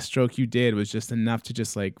second to last stroke you did, was just enough to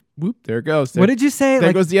just like, whoop, there it goes. What did you say?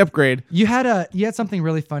 There goes the upgrade. You had something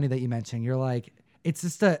really funny that you mentioned. You're like, it's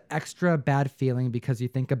just an extra bad feeling because you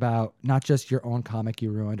think about not just your own comic you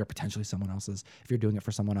ruined or potentially someone else's if you're doing it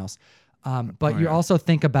for someone else. But you also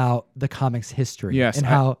think about the comic's history. Yes. And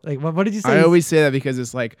how, like, what did you say? I always say that because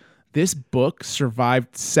it's like, this book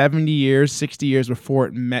survived 70 years, 60 years before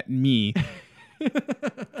it met me.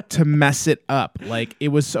 To mess it up. Like, it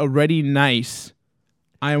was already nice.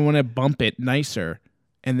 I want to bump it nicer.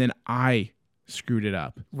 And then I screwed it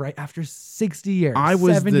up. Right after 60 years. I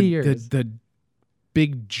was 70 years. the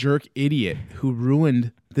big jerk idiot who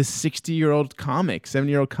ruined this 60-year-old comic,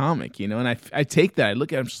 70-year-old comic, you know? And I take that. I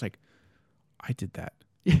look at it, I'm just like, I did that.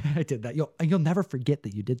 Yeah, I did that. You'll never forget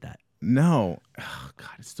that you did that. No. Oh, God,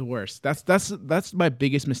 it's the worst. That's my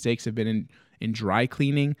biggest mistakes have been in dry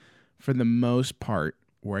cleaning. For the most part,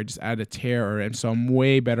 where I just add a tear, and so I'm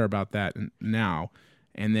way better about that now.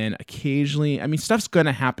 And then occasionally, I mean, stuff's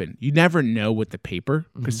gonna happen. You never know with the paper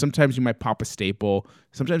because sometimes you might pop a staple.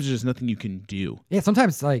 Sometimes there's just nothing you can do. Yeah,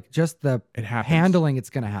 sometimes like just the handling, it's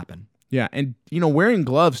gonna happen. Yeah, and wearing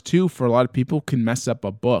gloves too for a lot of people can mess up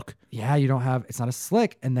a book. Yeah, it's not as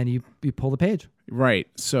slick, and then you pull the page. Right.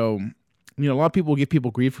 So, a lot of people give people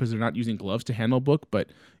grief because they're not using gloves to handle a book, but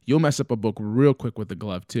you'll mess up a book real quick with the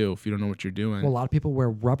glove too if you don't know what you're doing. Well, a lot of people wear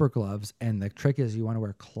rubber gloves, and the trick is you want to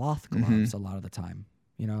wear cloth gloves a lot of the time,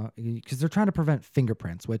 because they're trying to prevent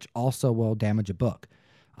fingerprints, which also will damage a book.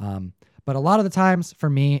 But a lot of the times for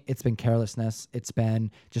me, it's been carelessness. It's been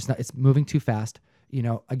it's moving too fast.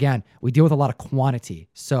 Again, we deal with a lot of quantity.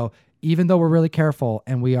 So even though we're really careful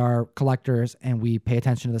and we are collectors and we pay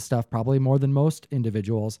attention to this stuff, probably more than most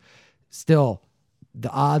individuals, still, the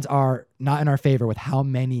odds are not in our favor with how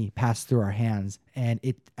many pass through our hands. And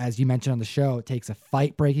it, as you mentioned on the show, it takes a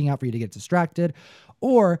fight breaking out for you to get distracted.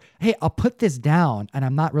 Or, hey, I'll put this down and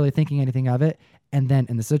I'm not really thinking anything of it. And then,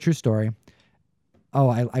 and this is a true story,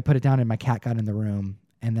 I put it down and my cat got in the room.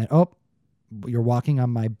 And then, you're walking on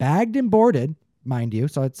my bagged and boarded, mind you.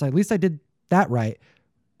 So it's at least I did that right.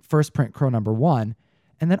 First print crow number 1.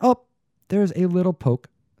 And then, there's a little poke.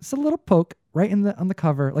 It's a little poke right on the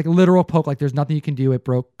cover, like a literal poke. Like there's nothing you can do. It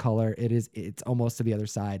broke color. It's almost to the other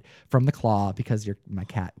side from the claw because my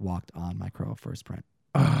cat walked on my crow first print.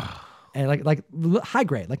 And like high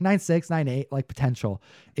grade, like 9.6, 9.8, like potential.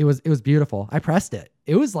 It was beautiful. I pressed it.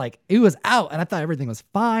 It was out, and I thought everything was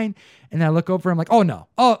fine. And then I look over, I'm like, oh no,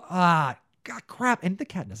 God, crap. And the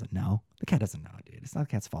cat doesn't know. The cat doesn't know, dude. It's not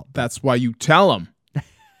the cat's fault. That's why you tell him.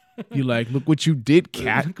 You like, look what you did,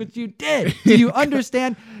 cat. Look what you did. Do you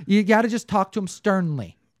understand? You got to just talk to him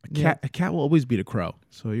sternly. A cat will always beat a crow.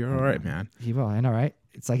 So you're all right, man. He will. I know, right?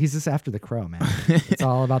 It's like he's just after the crow, man. It's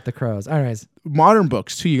all about the crows. All right. Modern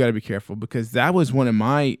books, too, you got to be careful because that was one of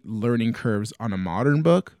my learning curves on a modern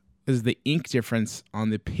book is the ink difference on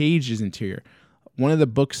the pages interior. One of the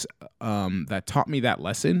books that taught me that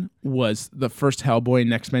lesson was the first Hellboy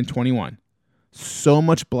and X-Men 21. So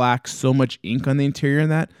much black, so much ink on the interior of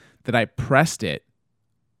that I pressed it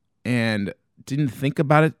and didn't think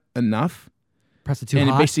about it enough. Press it too hot.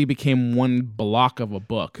 And it basically became one block of a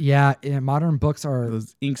book. Yeah, modern books are...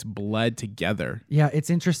 Those inks bled together. Yeah, it's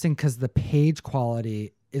interesting because the page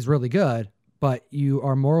quality is really good, but you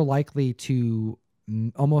are more likely to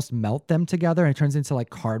almost melt them together and it turns into like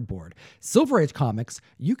cardboard. Silver Age comics,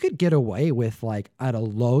 you could get away with like at a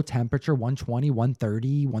low temperature, 120,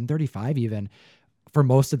 130, 135 even for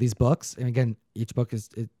most of these books. And again, each book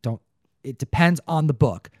it depends on the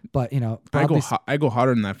book, but I go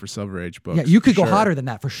hotter than that for Silver Age books. Yeah, you could go hotter than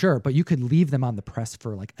that for sure, but you could leave them on the press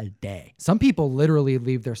for like a day. Some people literally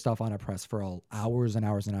leave their stuff on a press for hours and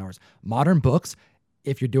hours and hours. Modern books,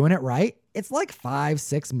 if you're doing it right, it's like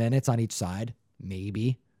 5-6 minutes on each side,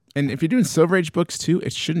 maybe. And if you're doing Silver Age books too,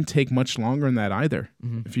 it shouldn't take much longer than that either.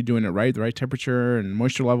 Mm-hmm. If you're doing it right, the right temperature and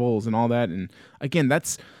moisture levels and all that. And again,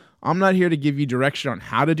 I'm not here to give you direction on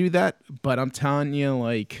how to do that, but I'm telling you,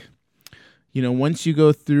 like, once you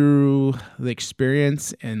go through the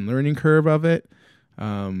experience and learning curve of it,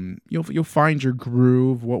 you'll find your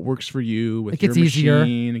groove, what works for you with your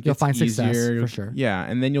machine. You'll find success for sure. Yeah,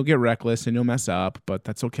 and then you'll get reckless and you'll mess up, but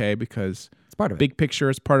that's okay because it's part of it. Big picture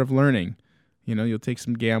is part of learning. You'll take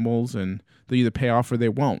some gambles and they'll either pay off or they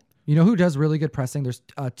won't. You know who does really good pressing? There's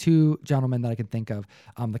two gentlemen that I can think of.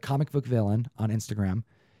 The Comic Book Villain on Instagram.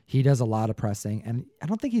 He does a lot of pressing, and I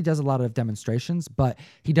don't think he does a lot of demonstrations, but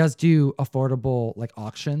he does do affordable like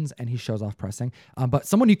auctions, and he shows off pressing. But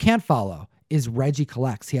someone you can follow is Reggie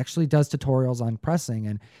Collects. He actually does tutorials on pressing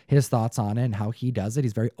and his thoughts on it and how he does it.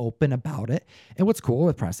 He's very open about it. And what's cool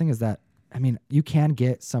with pressing is that, you can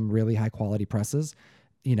get some really high quality presses,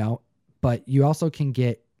 but you also can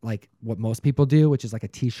get like what most people do, which is like a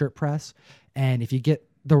t-shirt press. And if you get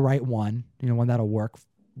the right one, one that'll work,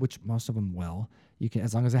 which most of them will, you can,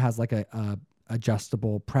 as long as it has like a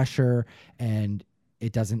adjustable pressure and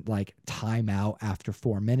it doesn't like time out after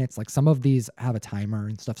 4 minutes. Like some of these have a timer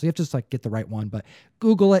and stuff. So you have to just like get the right one, but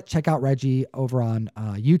Google it, check out Reggie over on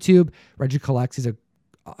YouTube. Reggie Collects. He's a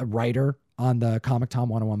writer on the Comic Tom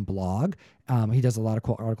 101 blog. He does a lot of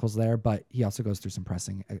cool articles there, but he also goes through some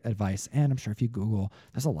pressing advice. And I'm sure if you Google,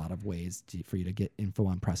 there's a lot of ways for you to get info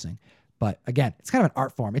on pressing. But again, it's kind of an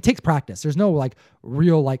art form. It takes practice. There's no like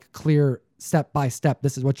real like clear step by step.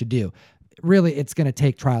 This is what you do. Really, it's going to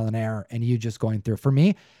take trial and error and you just going through. For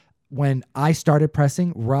me, when I started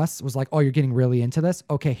pressing, Russ was like, oh, you're getting really into this?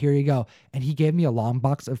 Okay, here you go. And he gave me a long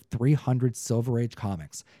box of 300 Silver Age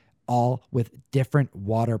comics, all with different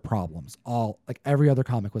water problems. All like every other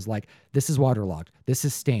comic was like, this is waterlogged. This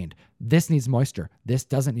is stained. This needs moisture. This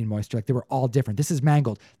doesn't need moisture. Like they were all different. This is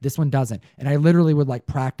mangled. This one doesn't. And I literally would like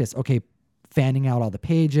practice, okay, fanning out all the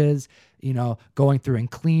pages, going through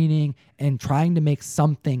and cleaning and trying to make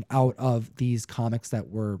something out of these comics that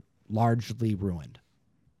were largely ruined.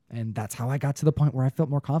 And that's how I got to the point where I felt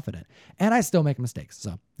more confident. And I still make mistakes.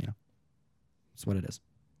 So, it's what it is.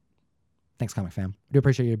 Thanks, Comic Fam. I do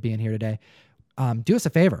appreciate you being here today. Do us a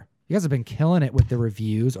favor. You guys have been killing it with the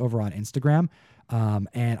reviews over on Instagram.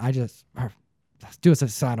 And I just do us a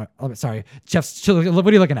sign. Sorry, Jeff, what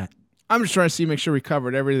are you looking at? I'm just trying to make sure we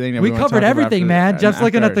covered everything. We covered everything, man. Jeff's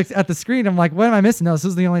looking at the screen. I'm like, what am I missing? No, this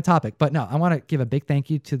is the only topic. But no, I want to give a big thank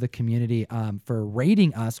you to the community for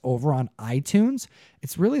rating us over on iTunes.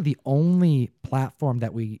 It's really the only platform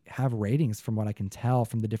that we have ratings from what I can tell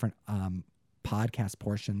from the different podcast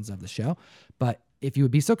portions of the show. But if you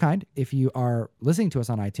would be so kind, if you are listening to us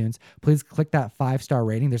on iTunes, please click that 5-star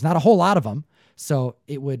rating. There's not a whole lot of them. So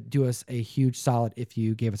it would do us a huge solid if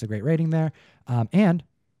you gave us a great rating there. And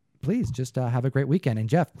please just have a great weekend. And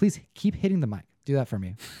Jeff, please keep hitting the mic. Do that for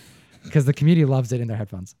me because the community loves it in their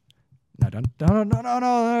headphones.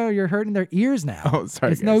 No. You're hurting their ears now. Oh,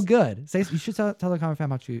 sorry. It's guys. no good. You should tell the Comic Fam how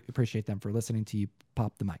much you appreciate them for listening to you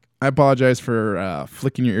pop the mic. I apologize for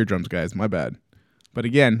flicking your eardrums, guys. My bad. But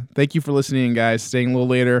again, thank you for listening, guys. Staying a little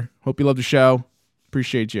later. Hope you love the show.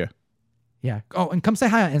 Appreciate you. Yeah. Oh, and come say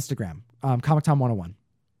hi on Instagram. Comic Tom 101.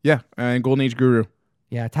 Yeah. And Golden Age Guru.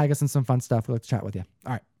 Yeah. Tag us in some fun stuff. We'd like to chat with you.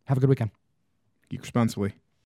 All right. Have a good weekend. Geek responsibly.